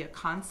absolutely a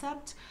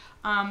concept,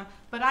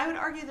 but I would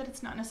argue that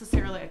it's not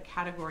necessarily a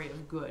category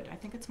of good. I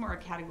think it's more a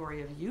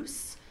category of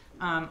use.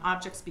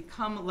 Objects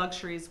become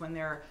luxuries when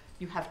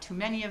you have too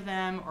many of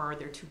them, or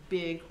they're too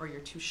big, or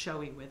you're too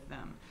showy with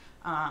them.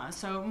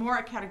 So more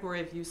a category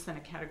of use than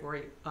a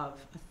category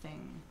of a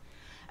thing.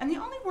 And the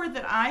only word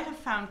that I have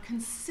found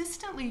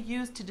consistently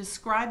used to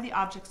describe the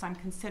objects I'm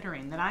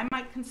considering, that I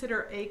might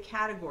consider a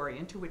category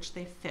into which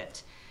they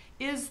fit,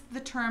 is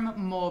the term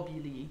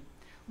mobili,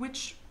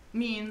 which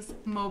means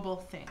mobile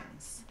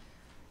things.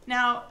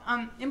 Now,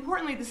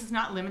 importantly, this is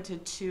not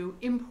limited to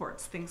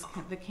imports, things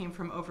that came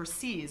from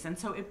overseas, and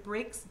so it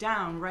breaks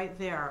down right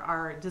there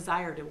our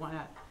desire to want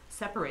to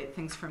separate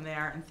things from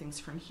there and things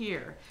from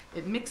here.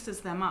 It mixes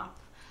them up.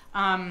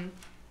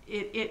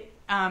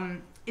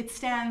 It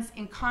stands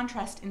in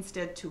contrast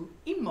instead to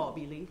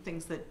immobili,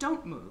 things that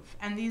don't move.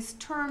 And these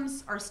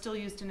terms are still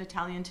used in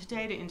Italian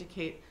today to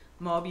indicate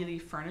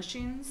mobili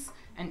furnishings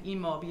and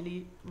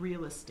immobili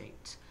real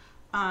estate.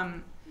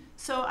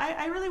 So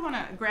I really want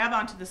to grab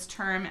onto this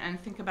term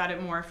and think about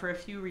it more for a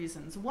few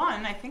reasons.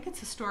 One, I think it's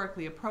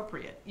historically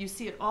appropriate. You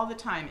see it all the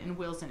time in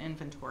wills and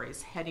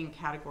inventories, heading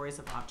categories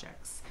of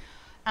objects.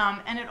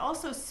 And it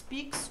also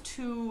speaks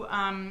to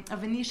a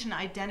Venetian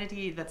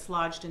identity that's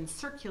lodged in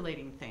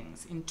circulating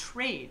things, in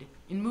trade,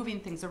 in moving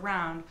things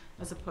around,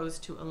 as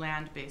opposed to a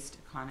land-based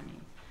economy.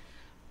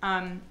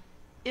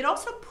 It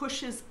also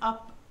pushes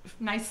up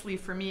nicely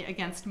for me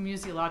against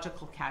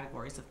museological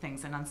categories of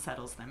things and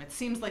unsettles them. It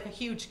seems like a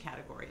huge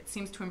category. It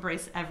seems to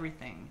embrace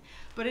everything.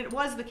 But it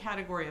was the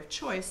category of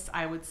choice,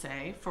 I would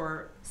say,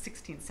 for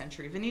 16th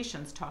century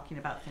Venetians talking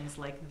about things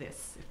like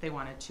this, if they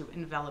wanted to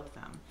envelop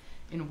them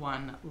in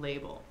one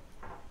label.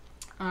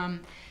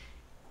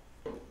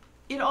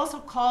 It also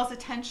calls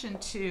attention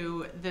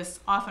to this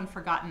often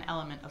forgotten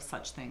element of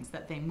such things,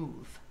 that they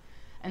move.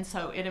 And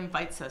so it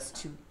invites us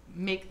to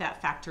make that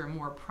factor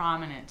more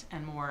prominent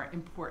and more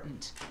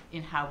important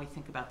in how we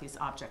think about these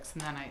objects.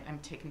 And then I'm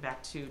taken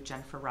back to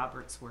Jennifer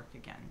Roberts' work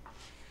again.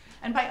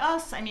 And by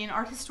us, I mean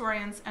art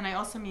historians, and I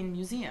also mean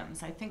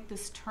museums. I think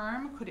this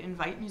term could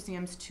invite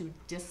museums to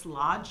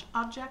dislodge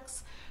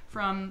objects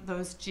from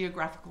those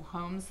geographical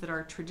homes that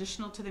are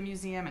traditional to the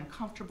museum and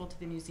comfortable to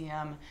the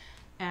museum,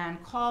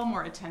 and call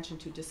more attention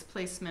to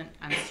displacement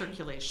and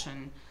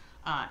circulation,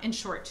 in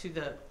short, to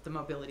the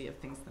mobility of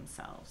things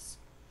themselves.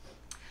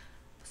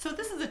 So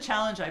this is a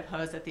challenge I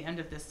pose at the end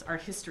of this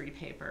art history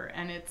paper,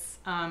 and it's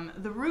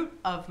the root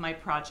of my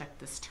project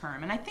this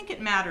term. And I think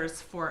it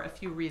matters for a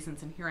few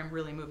reasons, and here I'm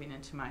really moving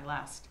into my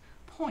last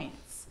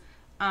points.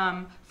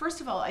 First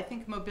of all, I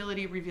think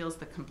mobility reveals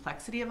the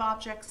complexity of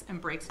objects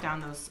and breaks down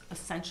those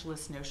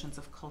essentialist notions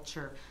of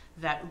culture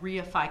that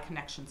reify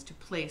connections to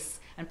place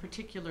and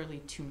particularly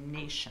to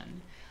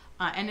nation.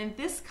 And in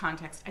this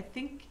context, I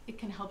think it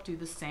can help do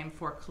the same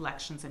for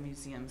collections and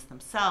museums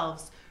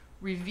themselves,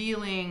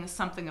 revealing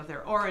something of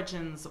their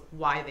origins,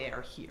 why they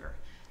are here,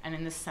 and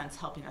in this sense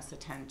helping us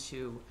attend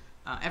to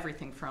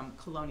everything from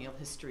colonial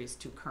histories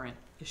to current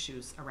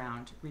issues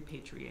around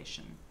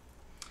repatriation.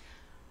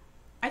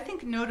 I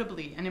think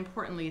notably and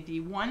importantly, the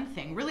one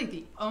thing, really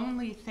the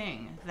only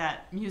thing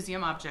that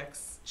museum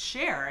objects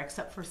share,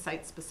 except for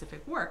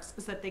site-specific works,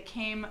 is that they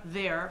came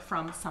there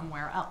from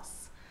somewhere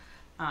else.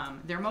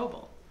 They're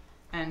mobile.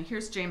 And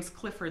here's James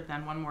Clifford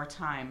then one more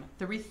time.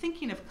 The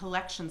rethinking of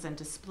collections and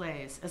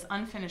displays as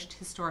unfinished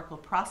historical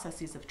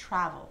processes of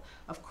travel,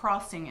 of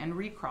crossing and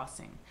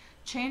recrossing,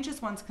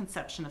 changes one's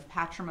conception of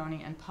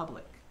patrimony and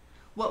public.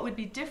 What would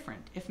be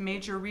different if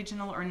major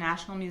regional or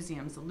national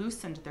museums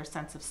loosened their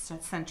sense of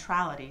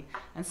centrality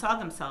and saw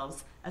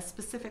themselves as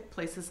specific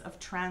places of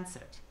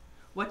transit?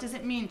 What does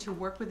it mean to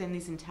work within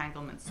these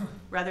entanglements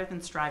rather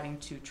than striving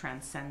to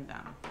transcend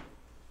them?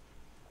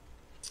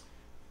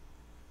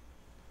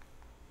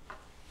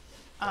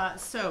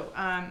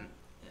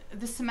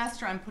 This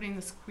semester I'm putting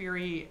this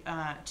query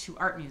to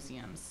art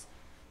museums,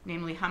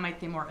 namely how might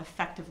they more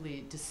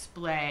effectively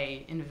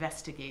display,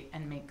 investigate,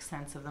 and make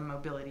sense of the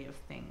mobility of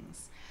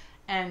things.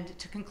 And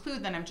to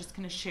conclude then, I'm just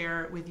going to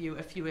share with you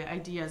a few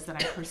ideas that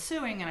I'm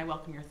pursuing, and I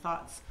welcome your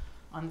thoughts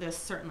on this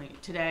certainly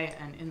today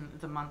and in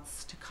the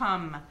months to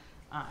come,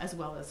 as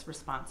well as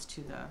response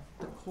to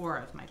the core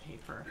of my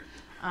paper.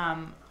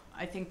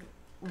 I think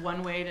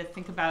one way to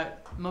think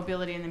about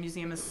mobility in the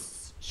museum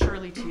is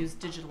surely to use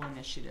digital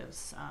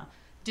initiatives.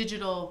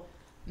 Digital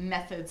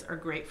methods are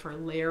great for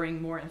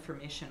layering more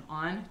information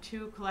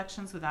onto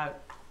collections without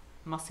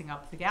mussing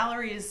up the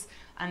galleries,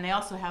 and they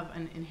also have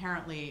an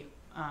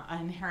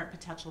inherent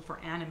potential for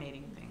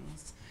animating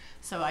things.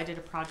 So I did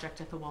a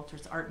project at the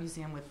Walters Art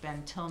Museum with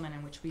Ben Tillman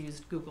in which we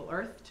used Google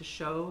Earth to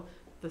show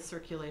the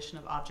circulation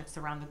of objects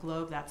around the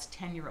globe. That's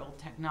 10-year-old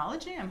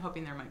technology. I'm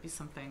hoping there might be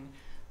something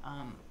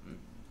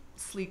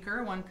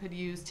sleeker one could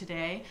use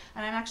today.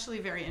 And I'm actually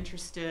very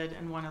interested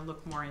and want to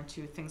look more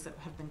into things that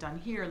have been done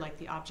here, like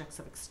the Objects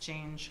of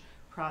Exchange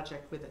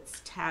project with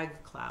its tag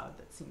cloud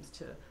that seems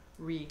to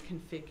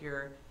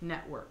reconfigure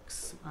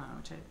networks,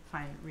 which I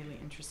find really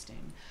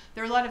interesting.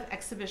 There are a lot of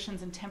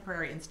exhibitions and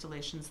temporary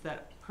installations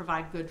that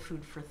provide good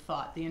food for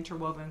thought. The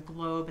Interwoven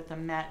Globe at the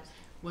Met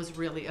was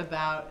really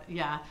about,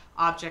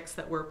 objects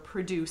that were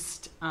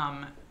produced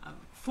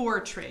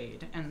for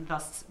trade and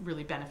thus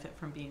really benefit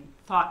from being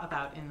thought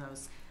about in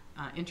those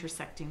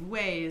intersecting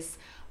ways.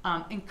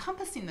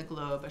 Encompassing the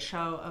Globe, a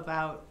show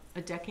about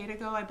a decade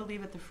ago, I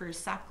believe, at the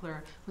First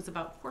Sackler, was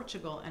about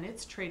Portugal and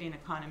its trading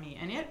economy.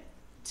 And it,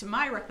 to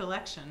my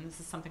recollection, this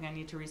is something I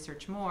need to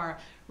research more,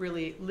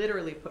 really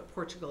literally put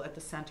Portugal at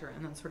the center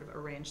and then sort of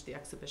arranged the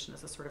exhibition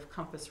as a sort of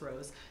compass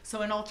rose.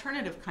 So an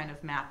alternative kind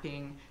of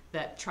mapping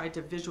that tried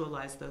to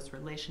visualize those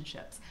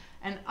relationships.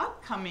 And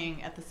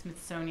upcoming at the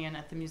Smithsonian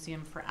at the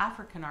Museum for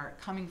African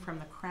Art, coming from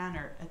the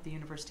Cranert at the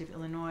University of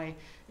Illinois,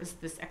 is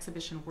this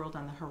exhibition, World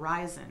on the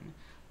Horizon,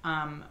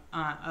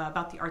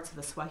 about the arts of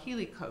the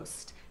Swahili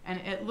coast. And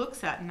it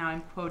looks at, and now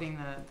I'm quoting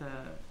the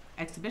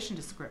exhibition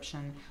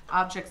description,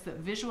 objects that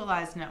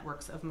visualize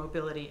networks of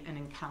mobility and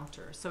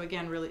encounter. So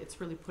again, really,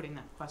 it's really putting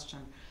that question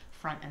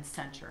front and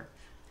center.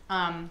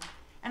 And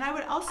I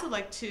would also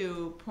like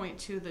to point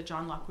to the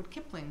John Lockwood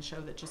Kipling show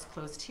that just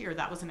closed here.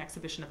 That was an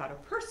exhibition about a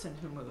person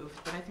who moved,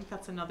 but I think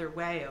that's another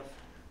way of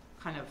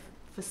kind of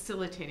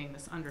facilitating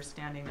this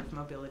understanding of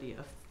mobility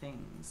of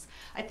things.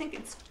 I think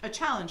it's a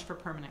challenge for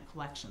permanent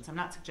collections. I'm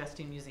not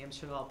suggesting museums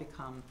should all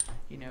become,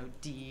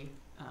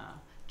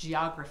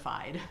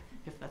 geographied,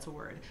 if that's a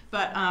word.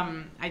 But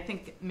I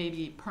think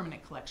maybe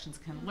permanent collections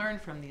can learn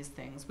from these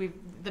things.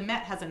 The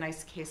Met has a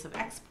nice case of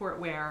export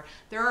where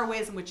there are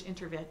ways in which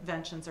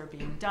interventions are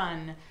being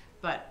done,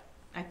 but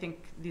I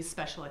think these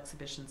special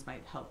exhibitions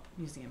might help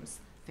museums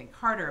think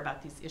harder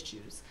about these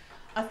issues.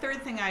 A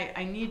third thing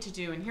I need to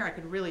do, and here I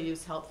could really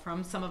use help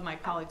from some of my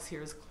colleagues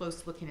here, is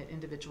close looking at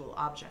individual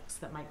objects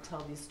that might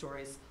tell these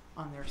stories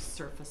on their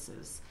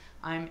surfaces.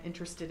 I'm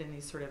interested in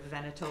these sort of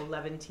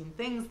Veneto-Levantine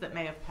things that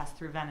may have passed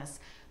through Venice,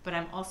 but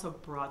I'm also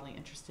broadly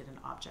interested in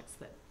objects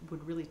that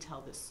would really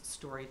tell this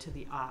story to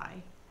the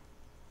eye.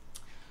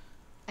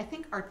 I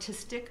think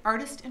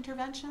artist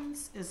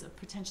interventions is a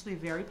potentially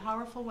very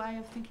powerful way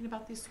of thinking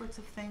about these sorts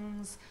of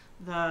things.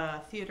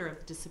 The Theater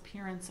of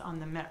Disappearance on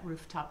the Met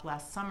rooftop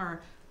last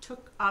summer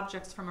took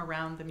objects from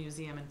around the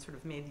museum and sort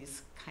of made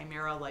these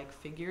chimera-like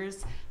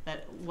figures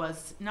that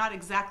was not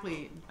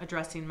exactly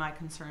addressing my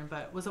concern,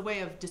 but was a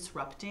way of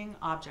disrupting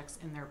objects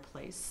in their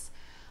place.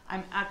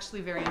 I'm actually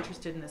very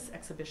interested in this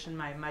exhibition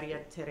by Maria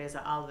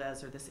Teresa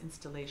Alves, or this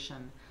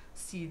installation,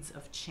 Seeds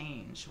of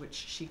Change, which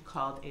she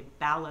called a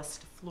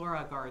ballast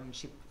flora garden.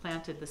 She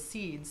planted the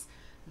seeds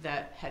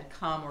that had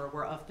come, or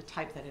were of the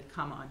type that had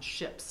come on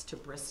ships to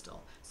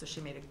Bristol. So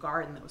she made a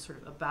garden that was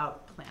sort of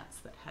about plants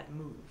that had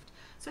moved.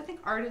 So I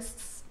think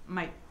artists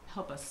might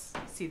help us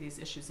see these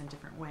issues in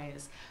different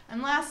ways.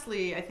 And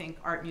lastly, I think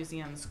art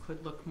museums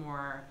could look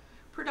more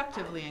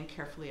productively and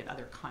carefully at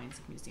other kinds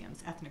of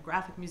museums.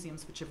 Ethnographic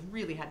museums, which have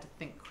really had to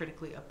think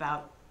critically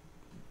about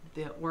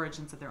the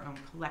origins of their own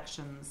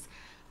collections.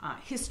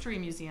 History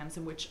museums,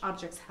 in which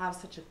objects have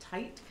such a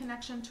tight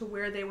connection to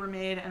where they were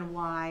made and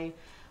why,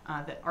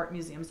 that art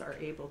museums are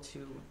able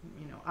to,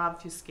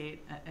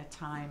 obfuscate at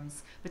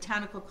times.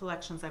 Botanical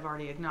collections, I've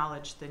already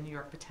acknowledged. The New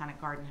York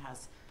Botanic Garden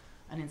has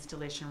an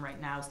installation right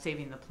now,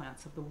 Saving the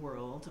Plants of the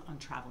World, on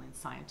traveling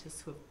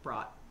scientists who have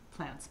brought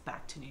plants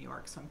back to New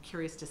York. So I'm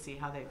curious to see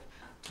how they've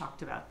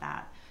talked about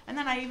that. And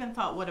then I even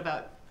thought, what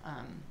about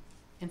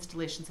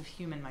installations of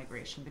human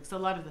migration? Because a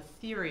lot of the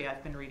theory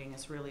I've been reading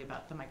is really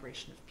about the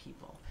migration of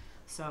people.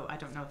 So I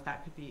don't know if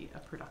that could be a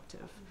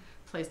productive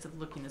place of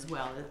looking as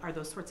well. Are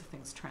those sorts of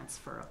things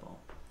transferable?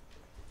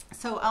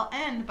 So I'll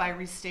end by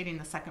restating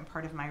the second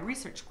part of my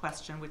research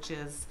question, which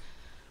is,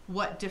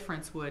 what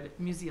difference would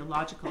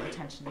museological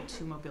attention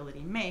to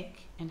mobility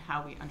make in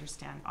how we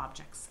understand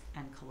objects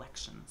and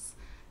collections?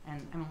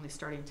 And I'm only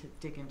starting to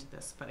dig into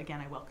this, but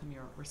again, I welcome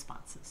your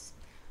responses.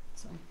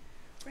 So,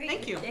 great.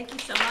 Thank you. Thank you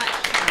so much.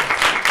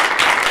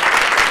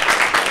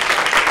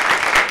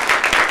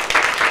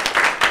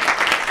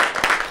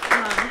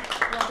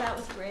 Well, that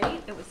was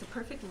great. It was the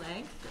perfect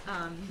length,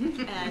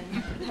 and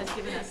has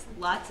given us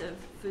lots of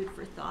food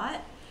for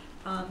thought.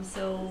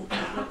 So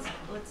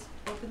let's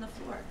open the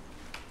floor.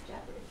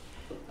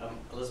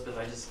 Elizabeth,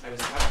 I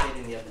was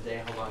calculating the other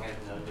day how long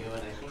I've known you, and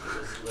I think it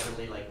was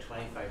literally like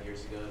 25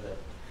 years ago that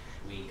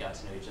we got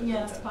to know each other.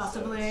 Yes, in Venice.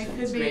 possibly. So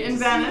Could be in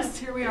Venice.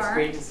 Here we are. It's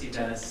great to see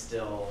Venice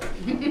still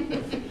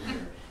here.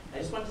 I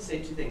just wanted to say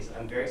two things.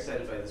 I'm very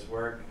excited by this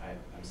work.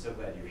 I'm so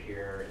glad you're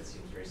here. It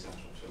seems very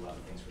central to a lot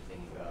of things we're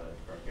thinking about at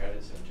Art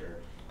Graduate Center.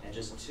 And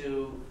just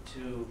two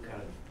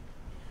kind of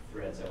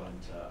threads I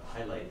wanted to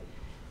highlight.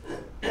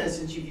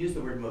 Since you've used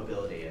the word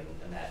mobility and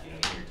that in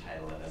your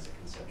title and as a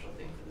conceptual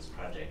thing for this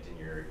project, and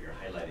you're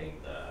highlighting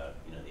the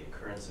the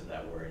occurrence of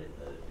that word in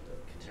the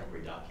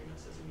contemporary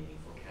documents as a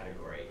meaningful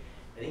category,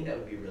 I think that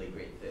would be really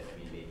great.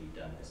 Maybe you've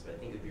done this, but I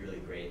think it would be really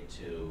great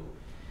to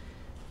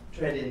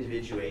try to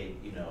individuate,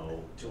 you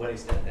know, to what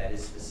extent that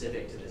is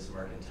specific to this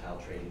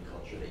mercantile trading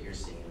culture that you're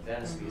seeing in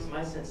Venice, because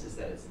my sense is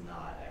that it's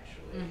not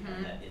actually,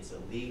 and that it's a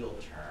legal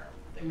term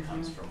that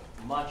comes from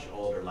much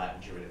older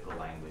Latin juridical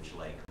language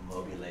like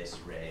mobiles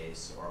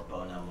res or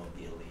bona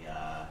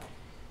mobilia,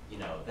 you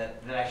know,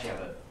 that actually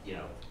have a, you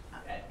know,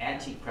 an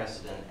antique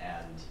precedent,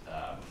 and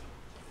I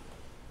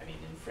mean,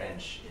 in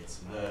French,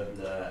 it's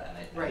meuble, and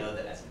I know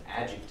that as an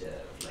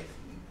adjective, like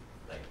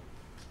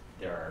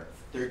there are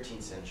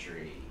 13th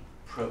century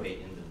probate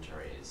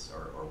inventories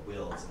or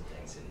wills and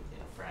things in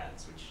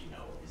France, which, you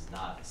know, is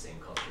not the same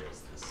culture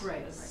as this,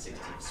 as the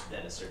 16th,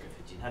 Venice circa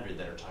 1500,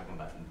 that are talking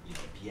about, you know,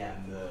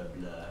 bien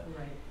meuble.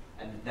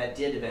 And that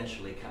did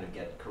eventually kind of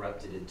get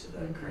corrupted into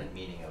the current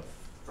meaning of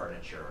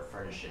furniture or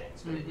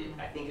furnishings, but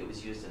I think it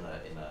was used in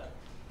a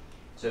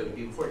so it would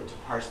be important to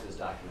parse those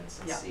documents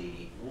and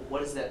see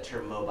what does that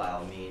term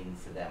mobile mean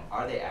for them.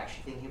 Are they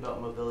actually thinking about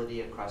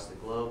mobility across the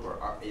globe, or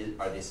are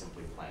they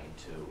simply playing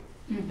to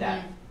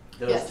that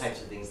those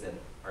types of things that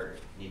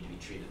need to be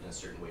treated in a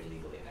certain way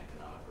legally and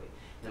economically?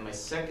 And then my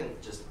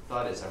second just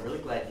thought is, I'm really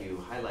glad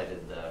you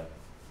highlighted the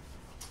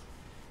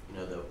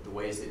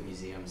ways that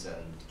museums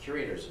and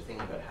curators are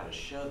thinking about how to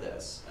show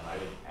this. And I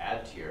would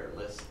add to your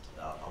list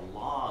a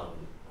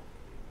long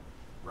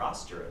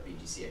roster of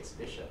BGC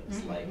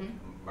exhibitions, like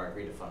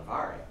Margarita von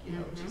Warwick, you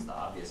know, which is the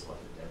obvious one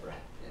that Deborah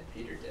and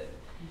Peter did,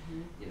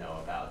 you know,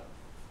 about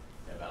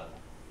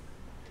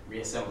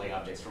reassembling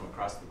objects from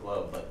across the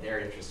globe, but their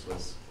interest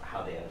was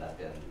how they ended up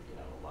in, you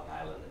know, Long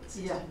Island in the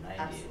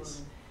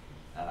 1690s.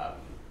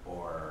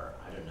 Or,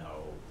 I don't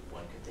know,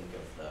 one could think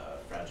of the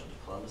Fragile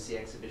Diplomacy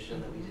exhibition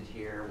that we did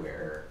here,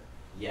 where,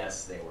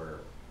 yes, they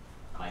were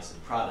nice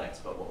and products,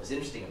 but what was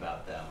interesting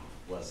about them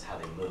was how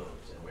they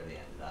moved and where they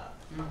ended up.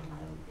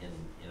 And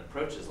in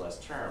Approaches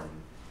last term,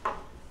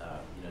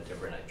 you know,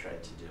 Deborah and I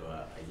tried to do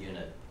a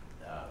unit,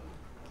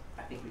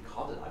 I think we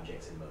called it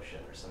Objects in Motion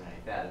or something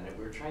like that, and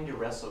we were trying to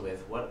wrestle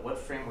with what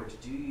frameworks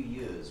do you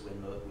use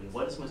when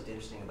what is most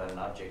interesting about an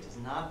object is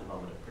not the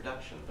moment of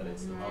production, but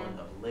it's the moment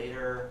of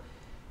later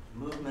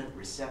movement,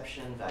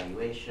 reception,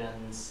 valuation,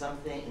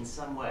 something in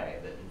some way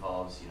that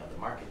involves, you know, the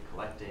market,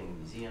 collecting,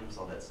 museums,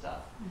 all that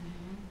stuff.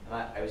 And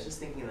I was just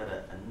thinking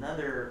that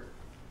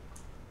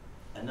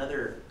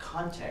another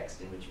context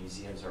in which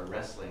museums are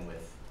wrestling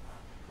with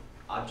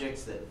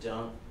objects that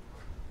don't,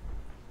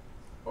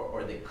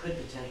 or they could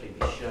potentially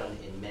be shown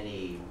in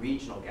many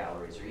regional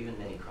galleries or even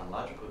many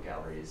chronological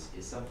galleries,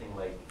 is something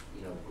like,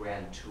 you know,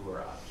 grand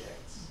tour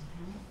objects.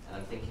 And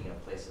I'm thinking of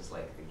places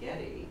like the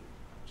Getty,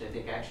 which I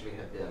think actually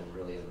have been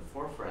really in the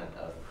forefront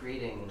of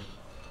creating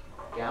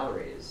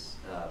galleries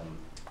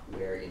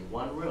where in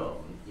one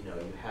room, you know,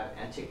 you have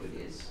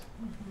antiquities,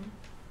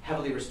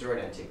 heavily restored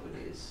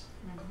antiquities,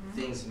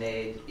 things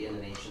made in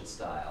an ancient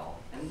style,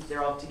 and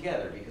they're all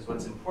together because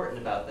what's important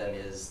about them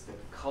is the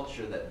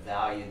culture that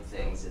valued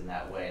things in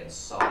that way and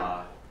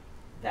saw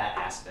that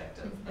aspect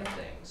of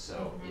things.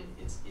 So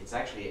it's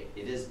actually,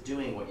 it is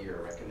doing what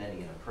you're recommending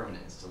in a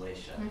permanent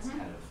installation. It's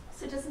kind of.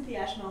 So doesn't the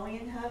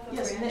Ashmolean have a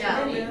Yes,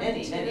 grand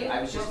many. I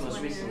was just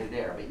most recently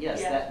there, but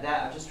yes, that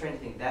I'm just trying to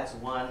think. That's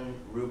one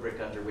rubric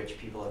under which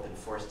people have been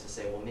forced to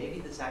say, well, maybe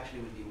this actually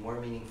would be more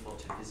meaningful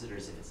to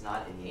visitors if it's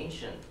not in the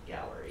ancient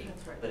gallery,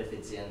 but if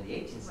it's in the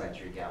 18th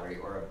century gallery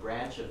or a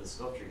branch of the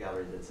sculpture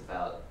gallery that's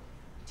about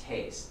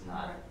taste,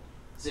 not.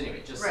 So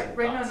anyway, just some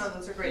thoughts. No,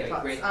 those are great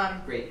thoughts.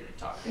 Great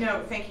talk.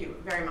 No, thank you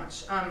very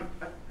much.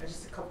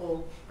 Just a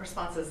couple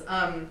responses.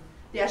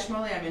 The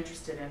Ashmolean I'm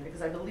interested in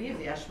because I believe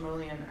the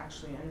Ashmolean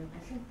actually, and I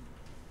think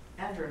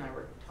Andrew and I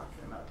were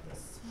talking about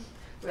this,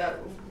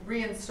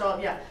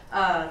 reinstalled their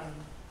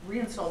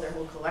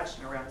whole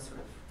collection around a sort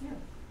of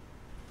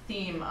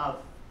theme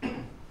of,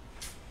 I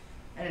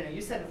don't know,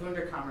 you said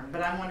Wunderkammern,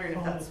 but I'm wondering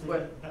if that's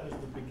what. That was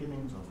the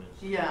beginnings of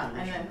it. Yeah,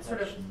 and then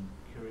sort of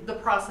the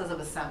process of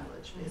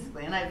assemblage,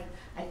 basically. And I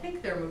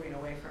think they're moving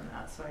away from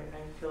that, so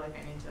I feel like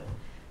I need to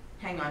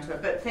hang on to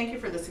it. But thank you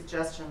for the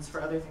suggestions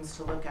for other things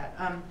to look at.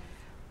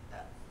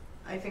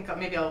 I think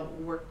maybe I'll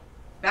work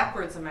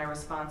backwards in my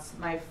response.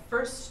 My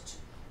first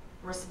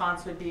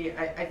response would be,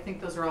 I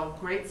think those are all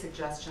great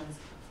suggestions.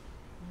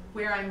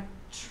 Where I'm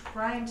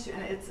trying to,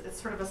 and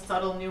it's sort of a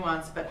subtle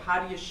nuance, but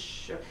how do you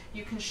show,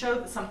 you can show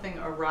that something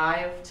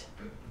arrived.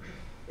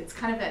 It's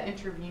kind of that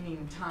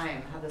intervening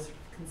time, how this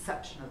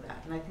conception of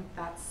that, and I think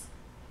that's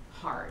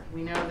hard.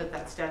 We know that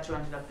that statue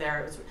ended up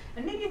there,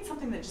 and maybe it's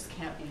something that just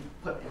can't be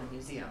put in a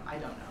museum, I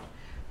don't know.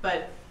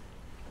 But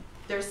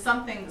there's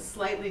something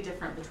slightly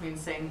different between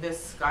saying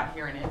this got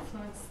here and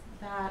influenced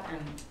that,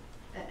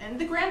 and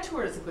the Grand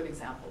Tour is a good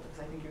example,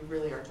 because I think you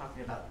really are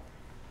talking about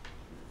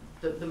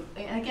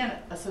and again,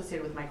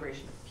 associated with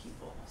migration of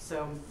people.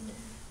 So,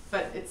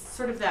 but it's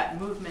sort of that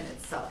movement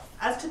itself.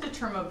 As to the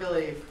term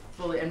mobility,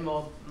 fully and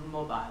mobile,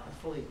 I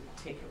fully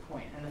take your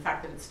point, and the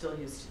fact that it's still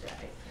used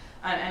today.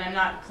 And I'm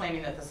not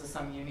claiming that this is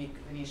some unique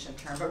Venetian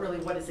term, but really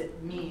what does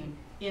it mean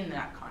in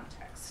that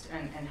context,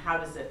 and how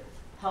does it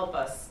help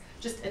us?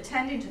 Just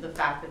attending to the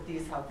fact that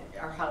these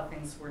are how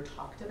things were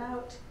talked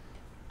about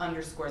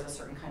underscores a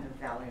certain kind of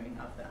valuing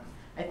of them.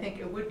 I think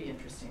it would be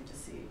interesting to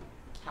see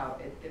how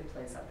it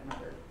plays out in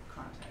other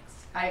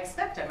contexts. I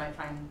expect I might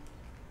find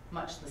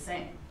much the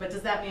same, but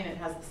does that mean it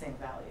has the same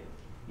value?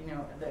 You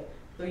know,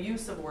 the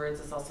use of words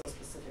is also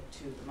specific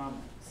to the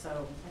moment.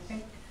 So I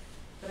think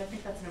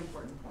that's an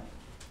important point.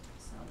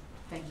 So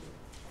thank you.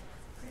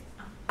 Great.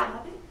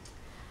 Bobby?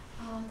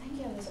 Thank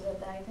you,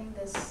 Elizabeth. I think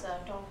this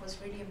talk was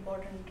really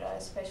important,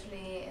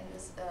 especially in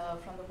this,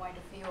 from the point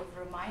of view of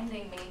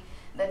reminding me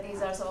that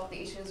these are some of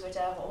the issues which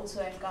I've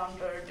also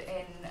encountered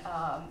in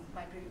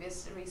my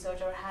previous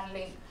research, or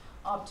handling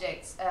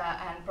objects,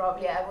 and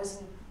probably I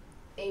wasn't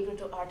able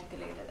to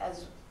articulate it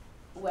as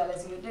well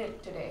as you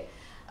did today.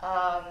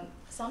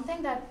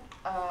 Something that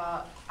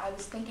I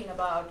was thinking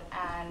about,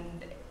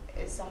 and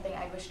is something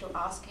I wish to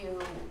ask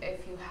you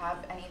if you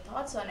have any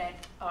thoughts on it,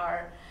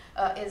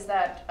 is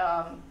that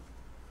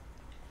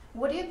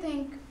what do you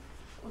think?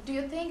 Do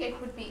you think it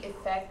would be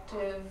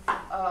effective,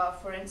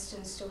 for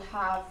instance, to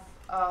have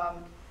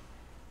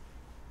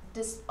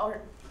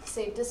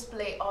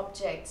display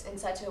objects in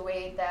such a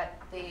way that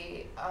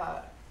they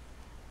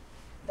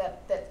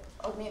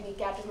or maybe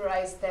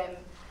categorize them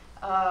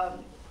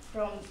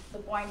from the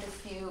point of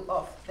view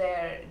of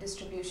their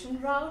distribution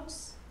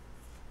routes,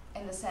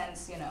 in the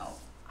sense, you know,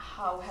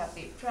 how have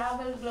they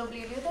traveled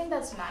globally? Do you think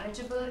that's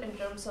manageable in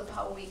terms of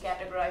how we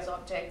categorize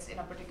objects in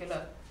a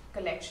particular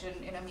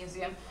collection in a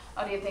museum,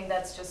 or do you think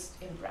that's just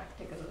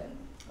impractical? And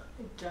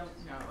I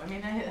don't know. I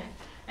mean,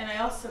 I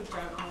also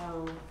don't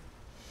know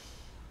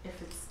if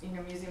it's, you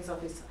know, museums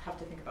always have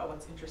to think about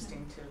what's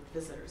interesting to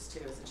visitors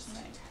too. Is it just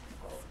too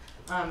technical?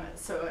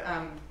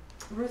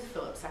 Ruth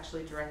Phillips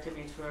actually directed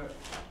me to a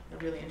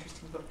really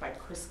interesting book by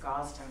Chris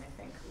Gosden, I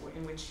think,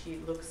 in which he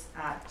looks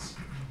at,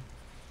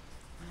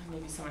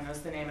 maybe someone knows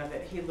the name of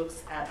it, he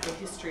looks at the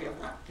history of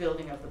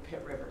building of the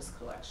Pitt Rivers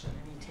collection,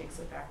 and he takes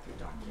it back through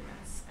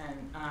documents.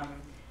 And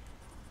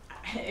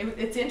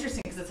it's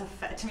interesting because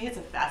to me it's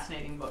a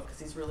fascinating book, because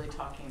he's really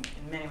talking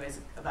in many ways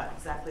about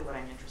exactly what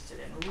I'm interested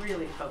in,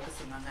 really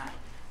focusing on that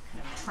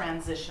kind of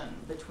transition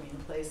between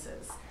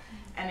places.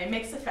 And it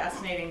makes a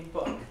fascinating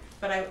book,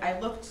 but I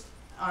looked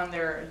on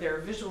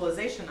their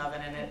visualization of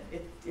it, and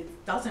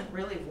it doesn't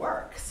really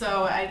work.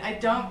 So I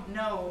don't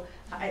know.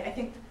 I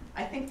think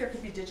there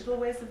could be digital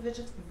ways of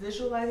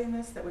visualizing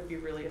this that would be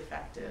really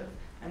effective.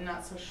 I'm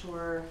not so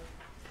sure.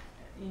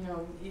 You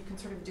know, you can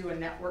sort of do a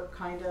network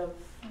kind of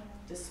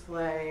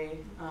display,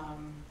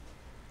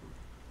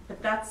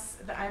 but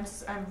I'm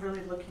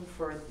really looking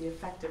for the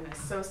effectiveness.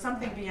 So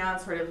something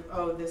beyond sort of,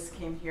 oh, this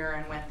came here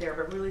and went there,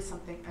 but really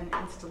an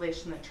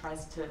installation that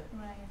tries to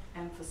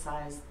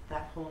emphasize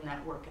that whole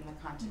network and the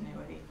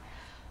continuity.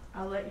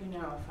 I'll let you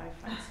know if I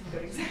find some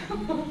good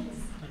examples.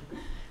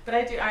 But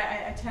I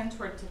tend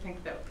to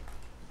think that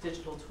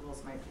digital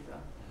tools might be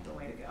the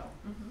way to go.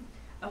 Mm-hmm.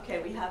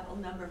 Okay, we have a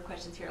number of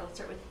questions here. I'll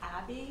start with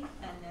Abby,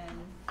 and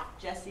then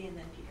Jesse, and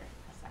then Peter.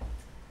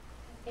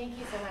 Thank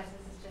you so much.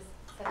 This is just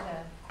such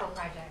a cool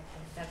project,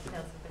 and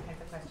dovetails with the type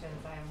of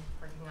questions I'm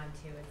working on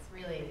too. It's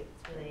really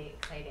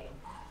exciting.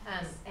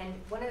 And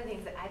one of the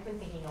things that I've been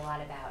thinking a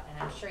lot about, and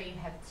I'm sure you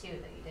have too,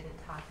 that you didn't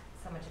talk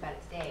so much about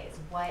it today, is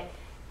what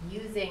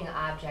using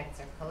objects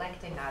or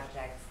collecting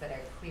objects that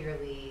are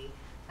clearly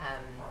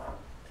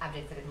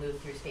objects that have moved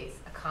through space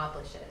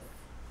accomplishes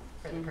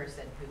for the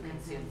person who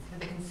consumes, for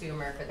the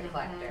consumer, for the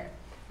collector.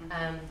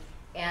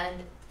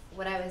 And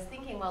what I was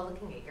thinking while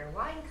looking at your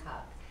wine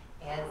cup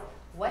is,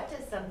 what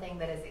does something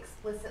that is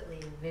explicitly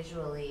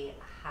visually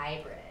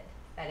hybrid,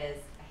 that is,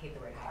 I hate the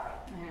word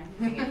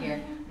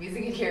hybrid,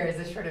 using it here as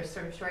a sort of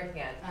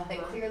shorthand,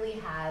 that clearly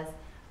has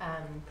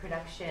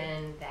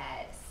production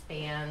that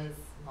spans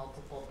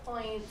multiple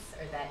points,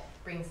 or that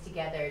brings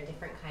together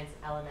different kinds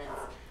of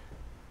elements,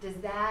 does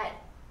that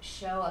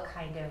show a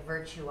kind of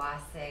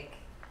virtuosic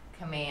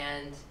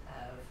command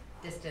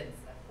of distance,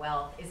 of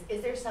wealth?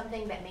 Is there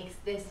something that makes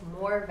this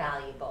more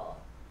valuable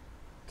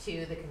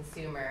to the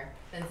consumer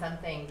than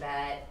something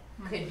that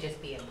could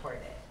just be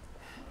imported?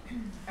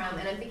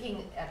 And I'm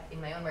thinking in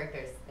my own work,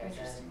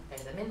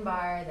 there's a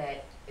minbar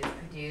that is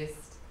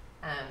produced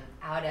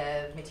out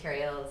of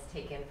materials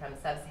taken from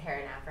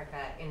sub-Saharan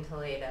Africa in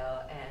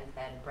Toledo and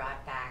then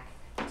brought back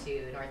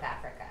to North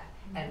Africa.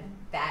 And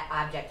that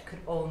object could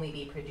only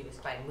be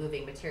produced by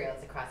moving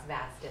materials across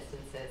vast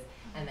distances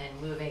and then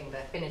moving the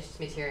finished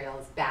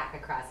materials back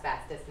across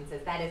vast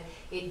distances. That is,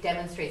 it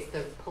demonstrates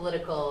the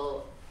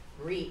political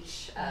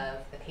reach of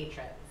the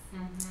patrons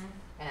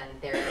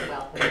and their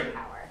wealth and their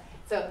power.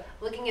 So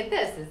looking at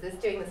this, is this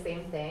doing the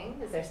same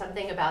thing? Is there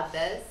something about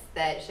this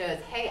that shows,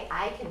 hey,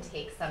 I can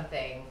take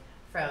something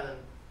from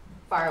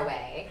far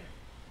away,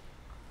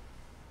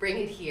 bring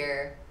it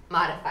here,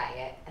 modify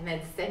it, and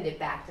then send it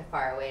back to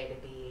far away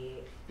to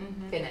be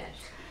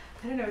finished?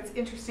 I don't know, it's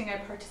interesting. I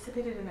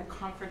participated in a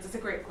conference. It's a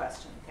great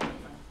question. Thank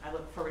you. I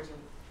look forward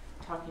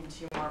to talking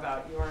to you more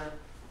about your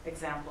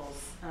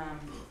examples.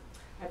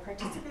 I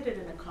participated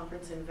in a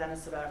conference in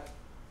Venice about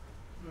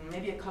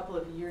maybe a couple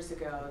of years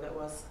ago that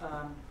was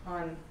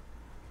on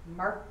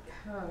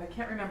I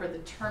can't remember the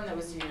term that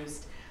was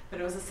used, but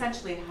it was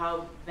essentially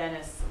how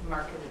Venice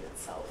marketed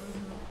itself,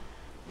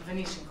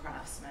 Venetian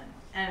craftsmen.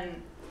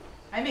 And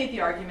I made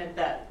the argument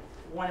that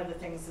one of the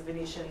things the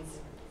Venetians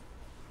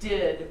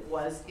did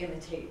was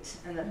imitate,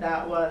 and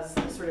that was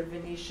the sort of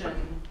Venetian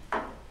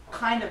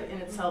kind of in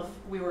itself,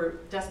 we were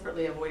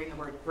desperately avoiding the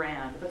word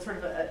grand, but sort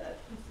of a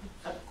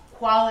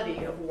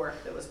quality of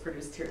work that was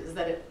produced here is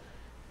that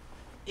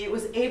it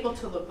was able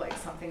to look like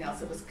something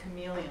else. It was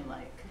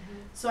chameleon-like.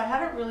 So I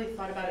haven't really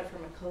thought about it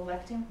from a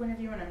collecting point of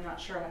view, and I'm not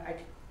sure I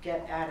could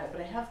get at it,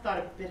 but I have thought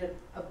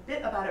a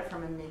bit about it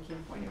from a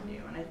making point of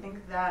view, and I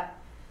think that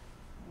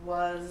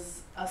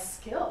was a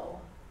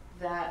skill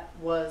that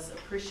was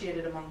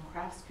appreciated among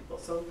craftspeople.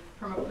 So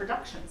from a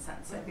production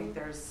sense, I think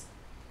there's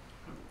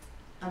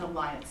an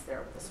alliance there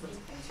with the sorts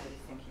of things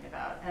you're thinking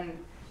about. And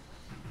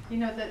you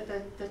know,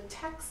 the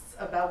texts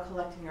about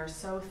collecting are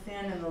so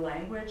thin in the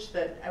language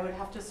that I would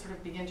have to sort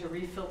of begin to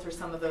refilter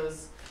some of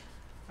those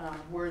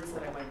words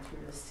that I went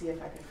through to see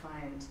if I could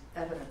find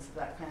evidence of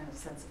that kind of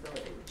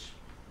sensibility, which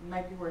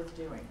might be worth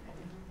doing. I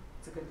think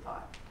it's a good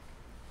thought.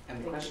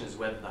 And the question is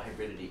whether the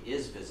hybridity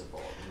is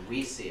visible, and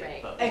we see it,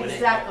 Right. but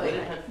Exactly. would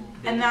it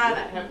have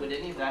been, would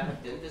any of that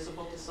have been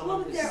visible to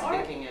someone who's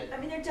thinking it? I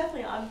mean, they're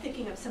definitely, I'm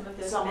thinking of some of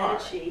those Some are,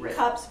 Medici right.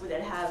 cups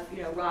that have,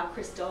 you know, rock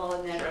crystal,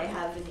 and then Sure. they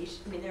have Venetian,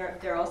 I mean,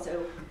 they're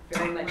also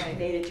very much Right.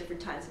 made at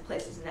different times and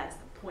places, and that's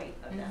the point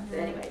of them. But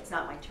anyway, it's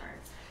not my turn.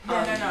 No,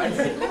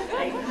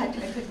 I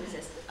couldn't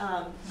resist.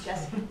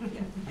 Jessica?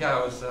 Yeah. Yeah,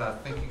 I was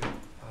thinking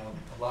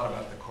a lot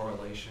about the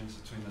correlations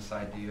between this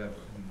idea,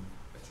 and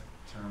it's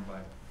a term by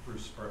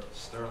Bruce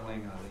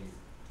Sterling,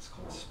 it's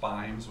called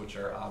spines, which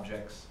are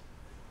objects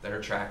that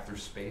are tracked through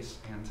space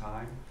and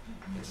time.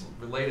 It's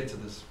related to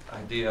this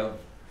idea of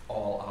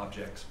all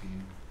objects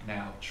being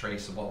now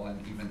traceable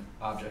and even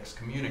objects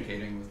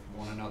communicating with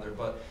one another.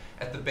 But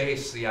at the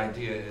base, the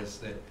idea is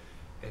that,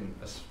 and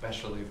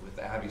especially with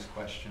Abby's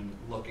question,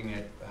 looking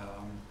at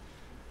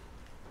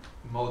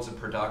modes of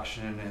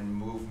production and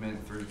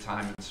movement through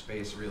time and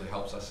space really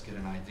helps us get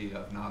an idea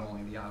of not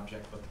only the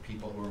object but the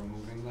people who are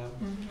moving them,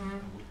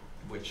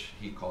 which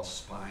he calls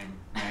spine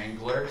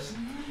manglers.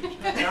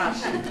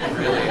 Gosh.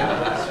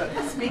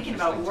 Really, Speaking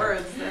about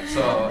words.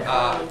 so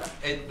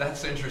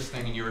that's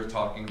interesting. And you were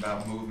talking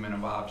about movement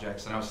of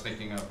objects, and I was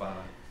thinking of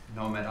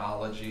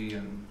nomadology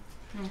and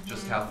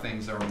just how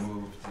things are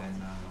moved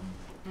and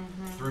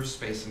through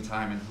space and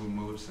time and who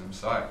moves them.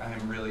 So I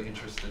am really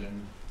interested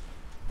in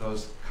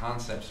those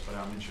concepts, but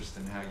I'm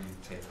interested in how you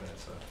take that.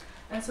 So.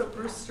 And so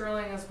Bruce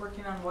Sterling is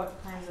working on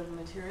what kinds of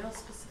materials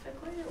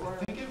specifically, or?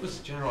 I think it was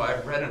general. I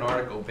read an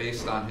article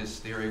based on his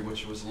theory,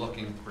 which was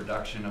looking at the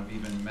production of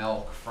even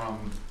milk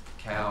from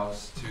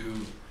cows to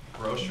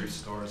grocery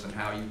stores, and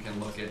how you can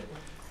look at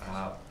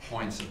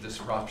points of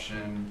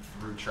disruption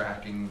through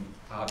tracking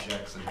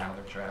objects and how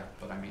they're tracked.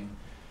 But I mean,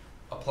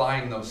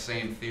 applying those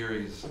same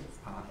theories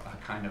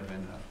kind of in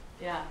a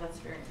Yeah, that's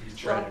very interesting.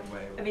 treaded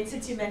way. I mean,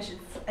 since you mentioned,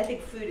 I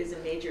think food is a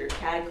major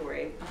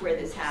category where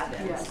this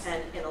happens. Yes.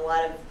 And in a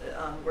lot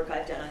of work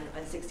I've done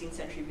on 16th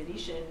century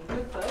Venetian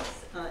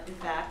cookbooks, in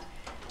fact,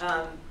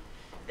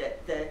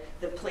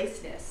 the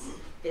placeness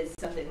is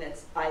something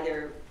that's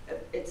either,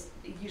 it's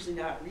usually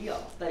not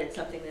real, but it's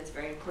something that's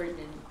very important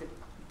in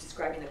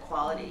describing the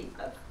quality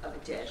of a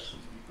dish.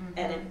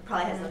 And it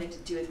probably has nothing to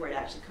do with where it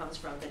actually comes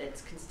from, but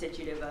it's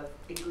constitutive of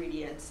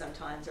ingredients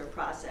sometimes or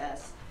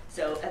process.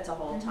 So that's a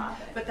whole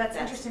topic. But that's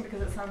interesting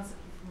because it sounds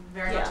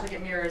very much Yeah. like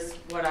it mirrors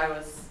what I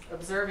was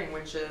observing,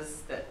 which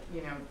is that,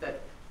 you know,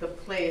 that the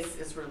place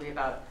is really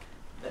about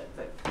the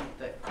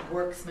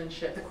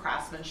workmanship, the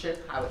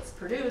craftsmanship, how it's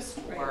produced,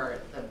 Right.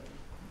 or the,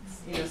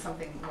 you know,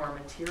 something more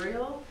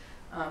material.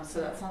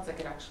 So that sounds like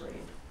it actually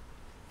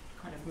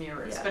kind of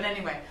mirrors. Yeah. But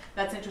anyway,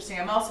 that's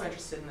interesting. I'm also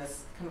interested in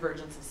this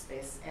convergence of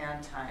space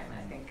and time.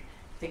 I think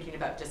thinking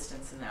about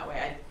distance in that way.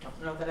 I don't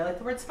know that I like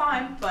the word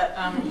spine, but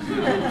Yeah,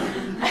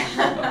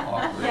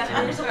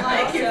 but there's a lot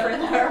Thank you for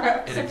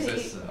that. It something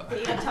exists, though. that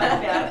you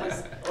talked about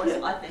was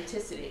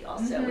authenticity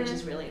also, which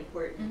is really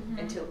important,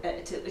 and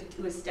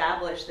to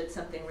establish that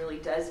something really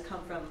does come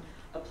from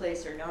a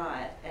place or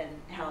not, and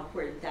how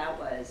important that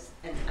was.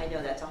 And I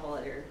know that's a whole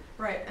other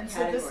Right, and so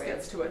this category.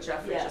 gets to what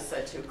Jeffrey Yeah. just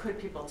said too. Could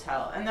people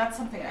tell? And that's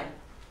something I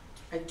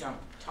don't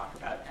talk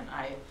about, and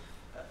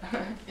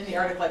in the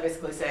article I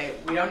basically say,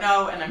 we don't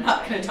know, and I'm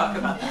not going to talk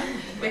about that,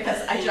 because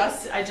I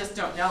just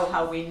don't know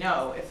how we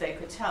know if they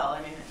could tell.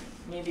 I mean,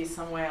 maybe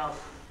some way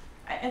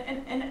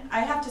and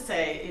I have to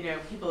say, you know,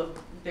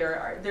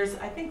 there's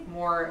I think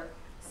more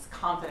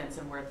confidence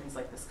in where things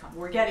like this come.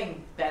 We're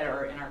getting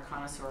better in our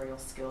connoissorial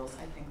skills,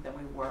 I think, than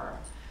we were.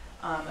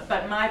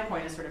 But my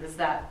point is is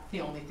that the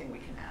only thing we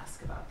can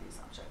ask about these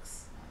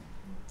objects?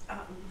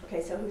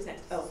 Okay, so who's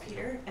next? Oh,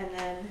 Peter, and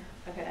then,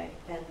 okay,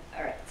 and,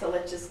 all right, so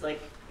let's just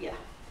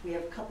we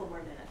have a couple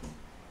more minutes.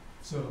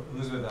 So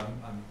Elizabeth, it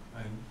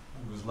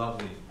was a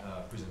lovely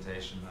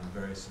presentation. I'm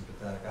very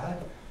sympathetic.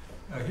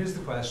 Here's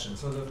the question.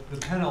 So the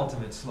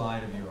penultimate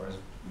slide of yours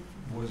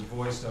was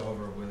voiced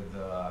over with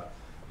the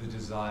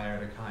desire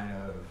to kind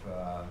of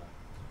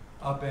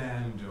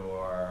upend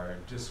or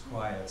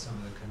disquiet some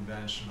of the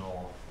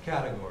conventional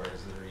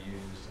categories that are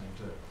used and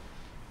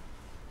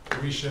to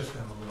reshift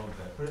them a little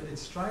bit. But it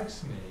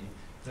strikes me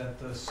that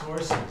the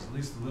sources, at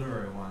least the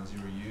literary ones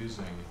you were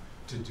using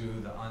to do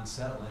the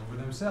unsettling, were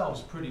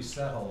themselves pretty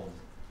settled,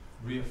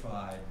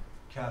 reified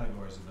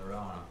categories of their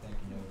own. I'm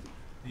thinking of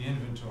the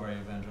Inventory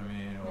of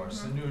Vendramin, or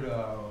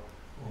Sanudo,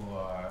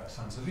 or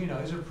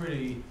Sansovino. These are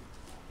pretty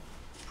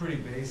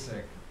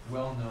basic,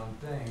 well-known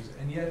things.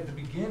 And yet at the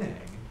beginning,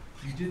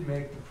 you did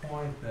make the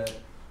point that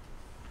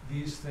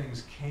these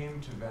things came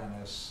to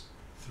Venice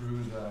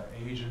through the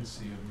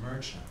agency of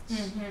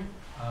merchants.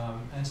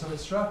 And so it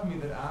struck me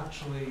that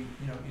actually,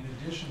 in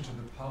addition to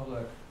the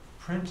public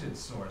printed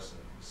sources,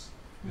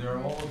 there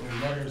are all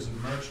the letters of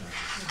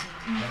merchants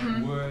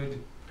that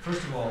would,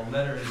 first of all,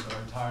 letters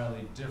are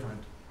entirely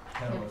different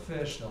kettle of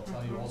fish. They'll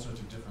tell you all sorts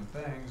of different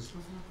things.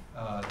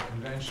 The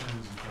conventions,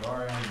 if there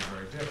are any, are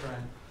very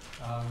different.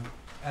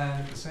 And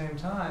at the same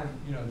time,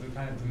 the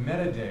kind of the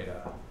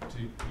metadata,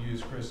 to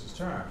use Chris's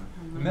term,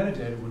 the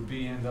metadata would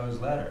be in those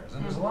letters.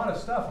 And there's a lot of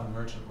stuff on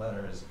merchant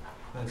letters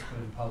that's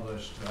been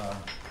published,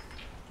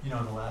 in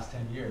the last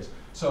 10 years.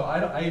 So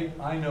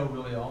I know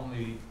really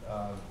only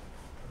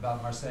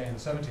about Marseille in the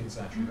 17th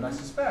century, but I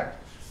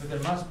suspect that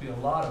there must be a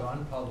lot of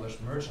unpublished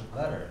merchant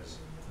letters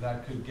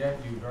that could get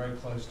you very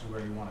close to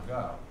where you want to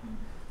go.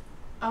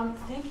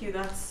 Thank you.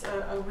 That's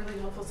a really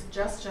helpful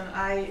suggestion.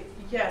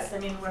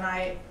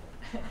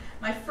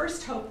 My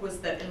first hope was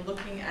that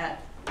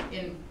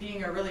in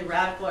being a really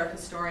radical art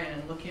historian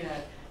and looking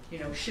at,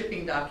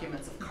 shipping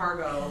documents of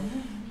cargo,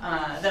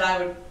 that I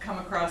would come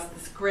across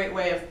this great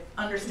way of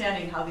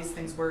understanding how these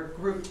things were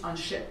grouped on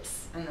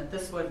ships, and that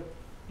this would,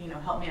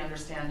 help me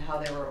understand how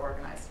they were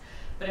organized.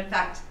 But in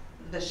fact,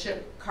 the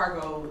ship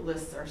cargo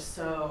lists are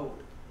so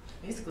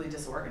basically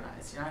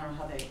disorganized. I don't know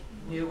how they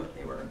knew what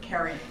they were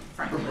carrying,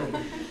 frankly,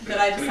 that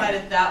I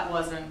decided that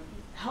wasn't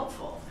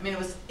helpful. It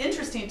was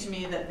interesting to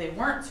me that they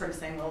weren't sort of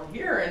saying, well,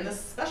 here in this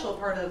special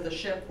part of the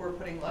ship, we're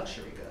putting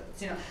luxury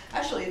goods.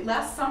 Actually,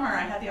 last summer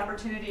I had the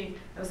opportunity,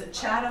 I was at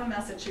Chatham,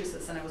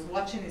 Massachusetts, and I was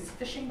watching these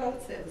fishing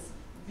boats. They had this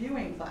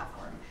viewing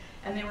platform,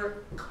 and they were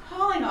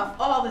calling off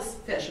all this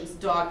fish. It was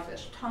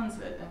dogfish, tons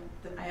of it.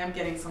 And I am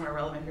getting somewhere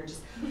relevant here,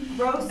 just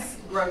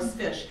gross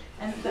fish.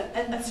 And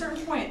at a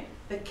certain point,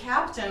 the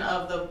captain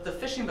of the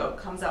fishing boat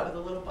comes out with a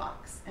little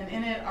box, and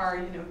in it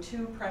are,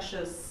 two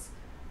precious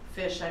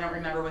fish. I don't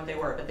remember what they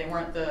were, but they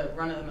weren't the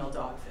run-of-the-mill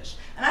dogfish.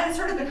 And I had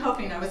sort of been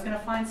hoping I was going to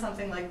find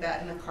something like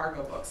that in the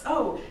cargo books.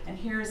 Oh, and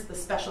here's the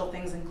special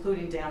things,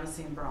 including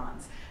Damascene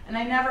bronze. And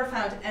I never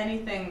found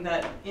anything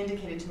that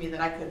indicated to me that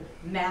I could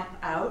map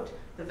out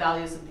the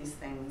values of these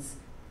things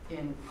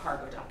in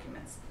cargo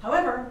documents.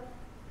 However,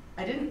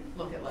 I didn't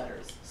look at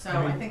letters. So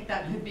I think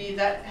that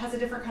has a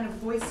different kind of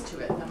voice to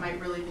it that might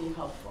really be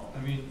helpful.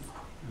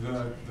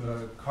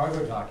 The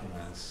cargo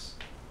documents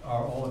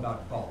are all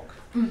about bulk.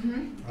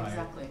 Right?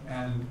 Exactly.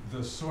 And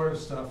the sort of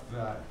stuff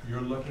that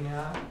you're looking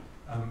at,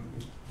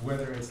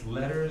 whether it's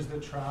letters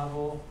that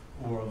travel,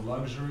 or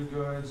luxury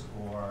goods,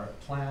 or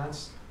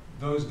plants,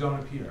 those don't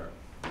appear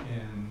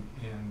in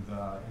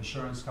the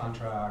insurance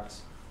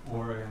contracts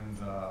or in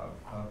the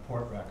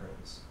port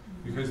records,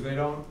 because they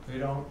don't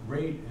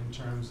rate in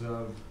terms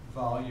of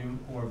volume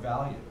or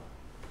value.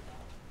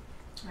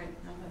 Right.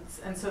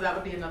 And so that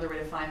would be another way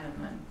to find them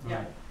then.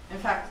 Right. Yeah.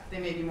 In fact, they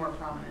may be more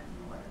prominent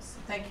in the letters. So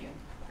thank you.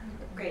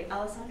 Great.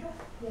 Alessandra?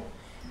 Yeah.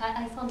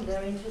 I found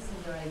very interesting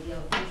your idea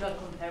of visual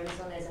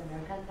comparison as a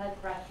mercantile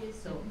practice,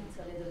 so it's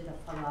a little bit of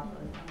follow-up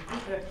on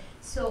Peter.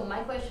 So my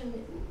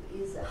question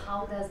is,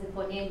 how does the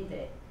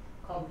ponente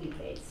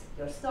complicates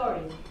your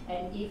story?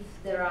 And if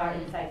there are,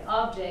 in fact,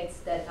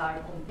 objects that are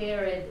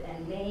compared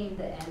and named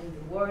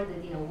and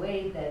worded in a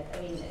way that,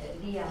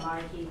 Leah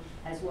Markey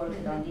has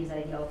worked on this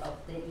idea of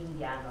the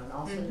Indiano,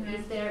 no? So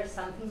is there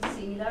something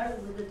similar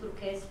with the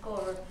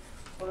Turquesco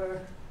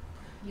or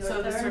your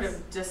so terms? The sort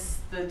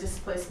of the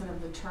displacement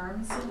of the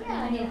terms?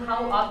 Yeah,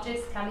 how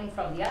objects coming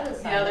from the other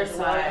side of the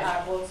world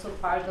are also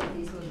part of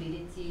this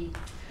mobility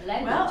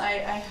language. Well,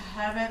 I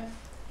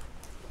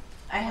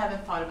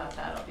haven't thought about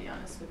that, I'll be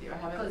honest with you. I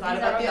haven't thought these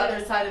about are the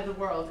other side of the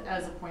world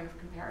as a point of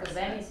comparison.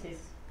 Venice is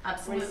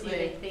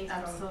Absolutely, things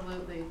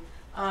absolutely.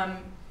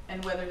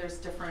 And whether there's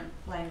different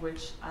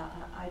language,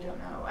 I don't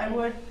know. I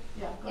would,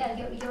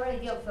 your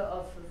idea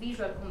of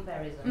visual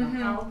comparison, of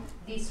how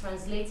this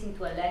translates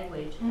into a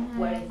language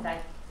where in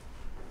fact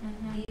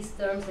these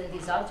terms and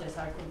these objects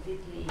are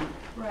completely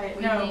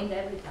renamed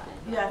every time.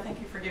 Yeah,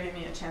 thank you for giving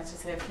me a chance to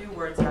say a few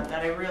words about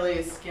that. I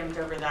really skimmed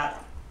over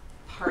that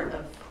part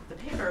of the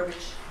paper,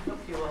 which I hope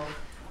you will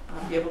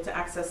be able to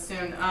access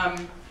soon.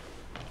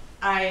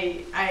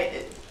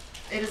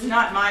 It is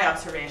not my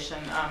observation.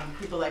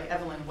 People like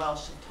Evelyn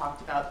Welsh have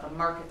talked about the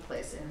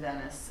marketplace in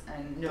Venice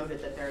and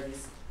noted that there are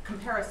these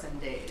comparison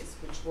days,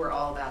 which were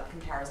all about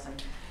comparison.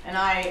 And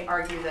I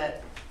argue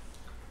that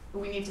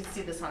we need to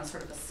see this on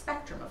sort of a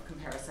spectrum of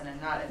comparison and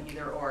not an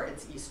either or,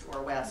 it's east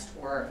or west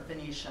or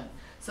Venetian.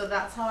 So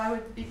that's how I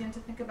would begin to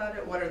think about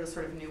it. What are the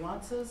sort of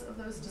nuances of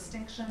those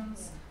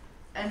distinctions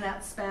and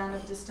that span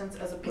of distance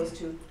as opposed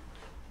to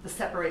the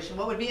separation?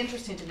 What would be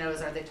interesting to know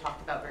is, are they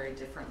talked about very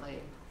differently,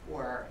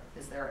 or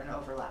is there an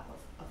overlap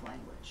of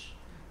language?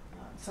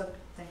 So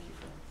thank you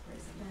for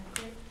raising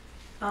that. Great.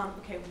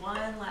 Okay,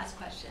 one last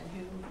question.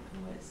 Who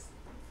was?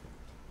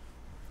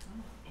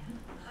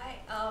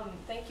 Hi,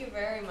 thank you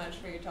very much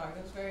for your talk.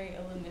 It was very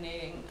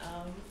illuminating,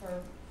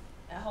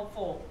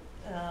 helpful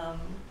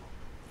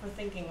for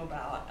thinking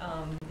about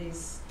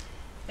these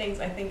things.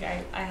 I think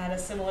I had a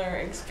similar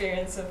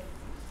experience of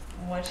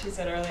what she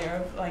said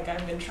earlier, of like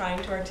I've been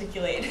trying to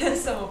articulate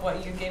some of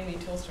what you gave me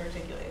tools to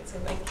articulate, so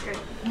thank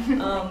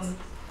you.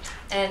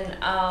 And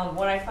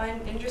what I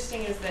find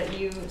interesting is that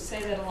you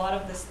say that a lot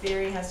of this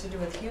theory has to do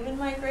with human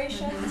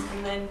migrations,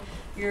 and then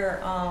you're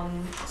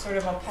sort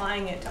of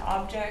applying it to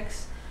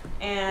objects,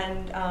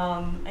 and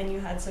you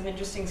had some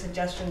interesting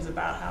suggestions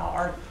about how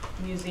art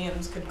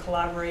museums could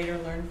collaborate or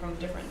learn from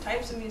different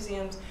types of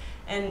museums,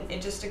 and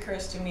it just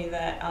occurs to me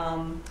that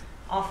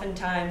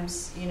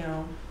oftentimes, you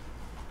know,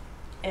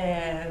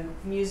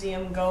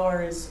 museum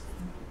goers,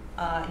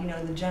 you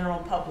know, the general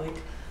public,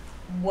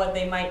 what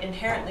they might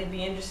inherently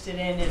be interested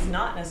in is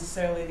not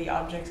necessarily the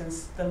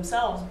objects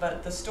themselves,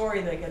 but the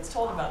story that gets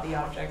told about the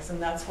objects,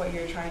 and that's what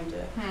you're trying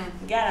to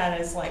get at,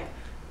 is like,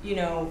 you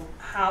know,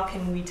 how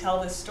can we tell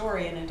this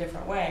story in a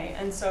different way?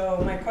 And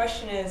so my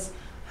question is,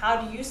 how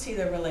do you see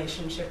the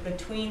relationship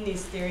between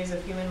these theories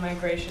of human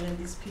migration and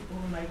these people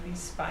who might be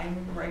spine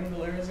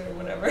wranglers or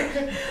whatever,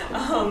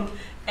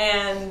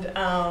 and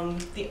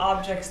the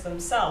objects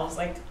themselves?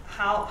 Like,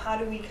 how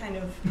do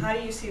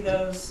you see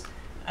those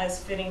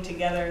as fitting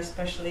together,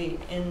 especially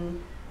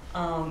in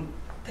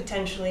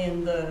potentially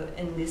in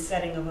the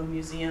setting of a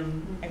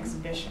museum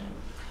exhibition?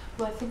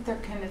 Well, I think they're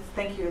kind of,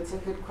 thank you, it's a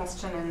good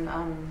question,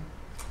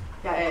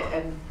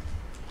 and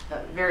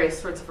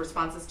various sorts of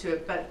responses to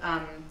it, but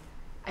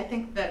I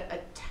think that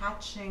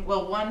attaching,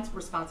 well, one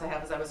response I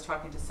have is I was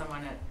talking to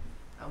someone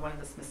at one of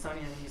the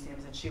Smithsonian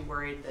museums, and she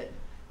worried that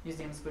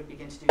museums would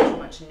begin to do too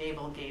much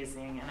navel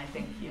gazing, and I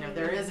think, you know,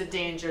 there is a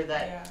danger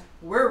that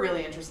we're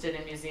really interested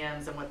in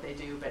museums and what they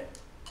do, but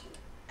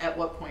at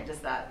what point does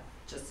that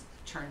just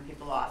turn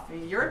people off? I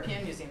mean,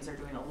 European museums are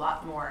doing a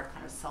lot more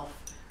kind of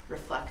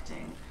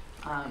self-reflecting.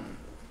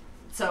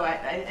 So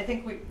I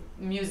think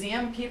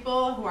museum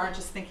people who aren't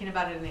just thinking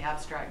about it in the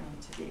abstract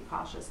need to be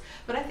cautious.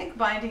 But I think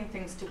binding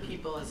things to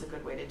people is a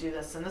good way to do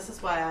this. And this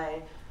is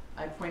why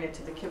I pointed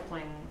to the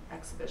Kipling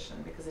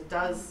exhibition, because it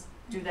does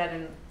do that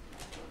in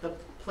the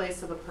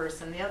place of a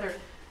person. The other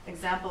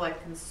example I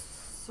can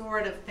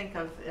sort of think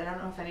of, I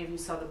don't know if any of you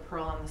saw the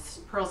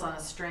Pearls on a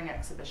String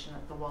exhibition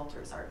at the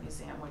Walters Art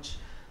Museum, which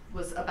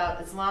was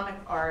about Islamic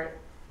art,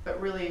 but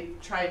really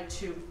tried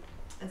to,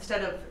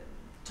 instead of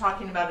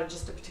talking about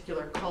just a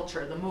particular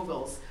culture, the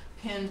Mughals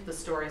pinned the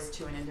stories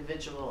to an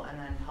individual and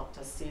then helped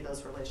us see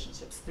those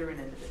relationships through an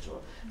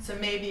individual. So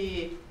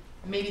maybe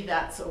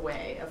that's a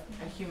way of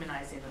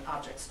humanizing the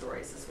object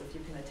stories, is if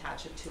you can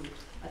attach it to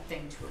a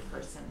thing, to a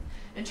person.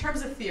 In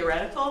terms of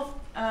theoretical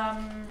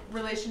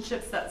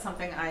relationships, that's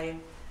something I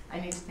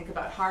need to think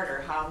about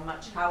harder. How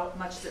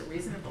much is it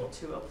reasonable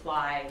to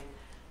apply,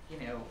 you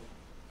know,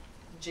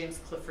 James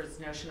Clifford's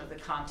notion of the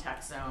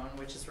contact zone,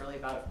 which is really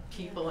about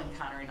people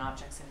encountering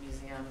objects in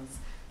museums,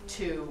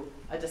 to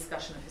a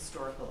discussion of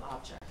historical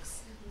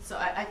objects. So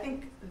I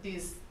think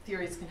these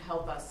theories can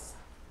help us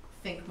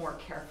think more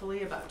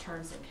carefully about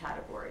terms and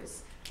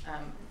categories,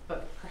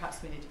 but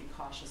perhaps we need to be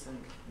cautious in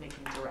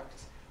making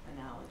direct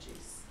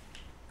analogies.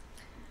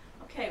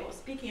 Okay, well,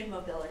 speaking of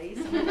mobility,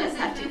 some of us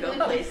have to go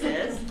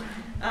places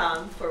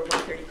for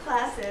 1:30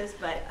 classes,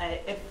 but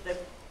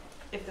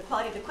if the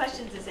quality of the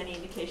questions is any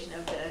indication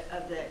of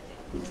the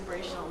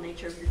inspirational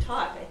nature of your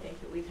talk, I think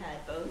that we've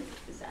had both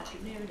this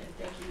afternoon, and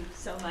thank you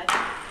so much.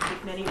 I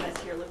think many of us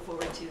here look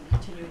forward to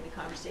continuing the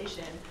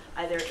conversation,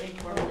 either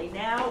informally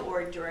now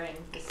or during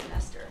the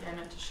semester. I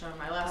meant to show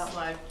my last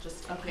slide,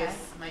 just in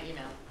case, my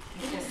email,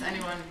 in case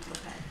anyone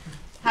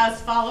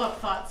has follow-up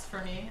thoughts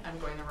for me. I'm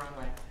going the wrong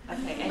way.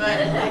 Okay, and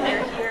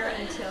you're here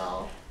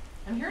until?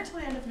 I'm here until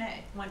the end of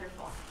May.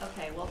 Wonderful.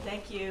 Okay, well,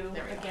 thank you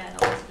There we go. again,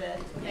 Elizabeth.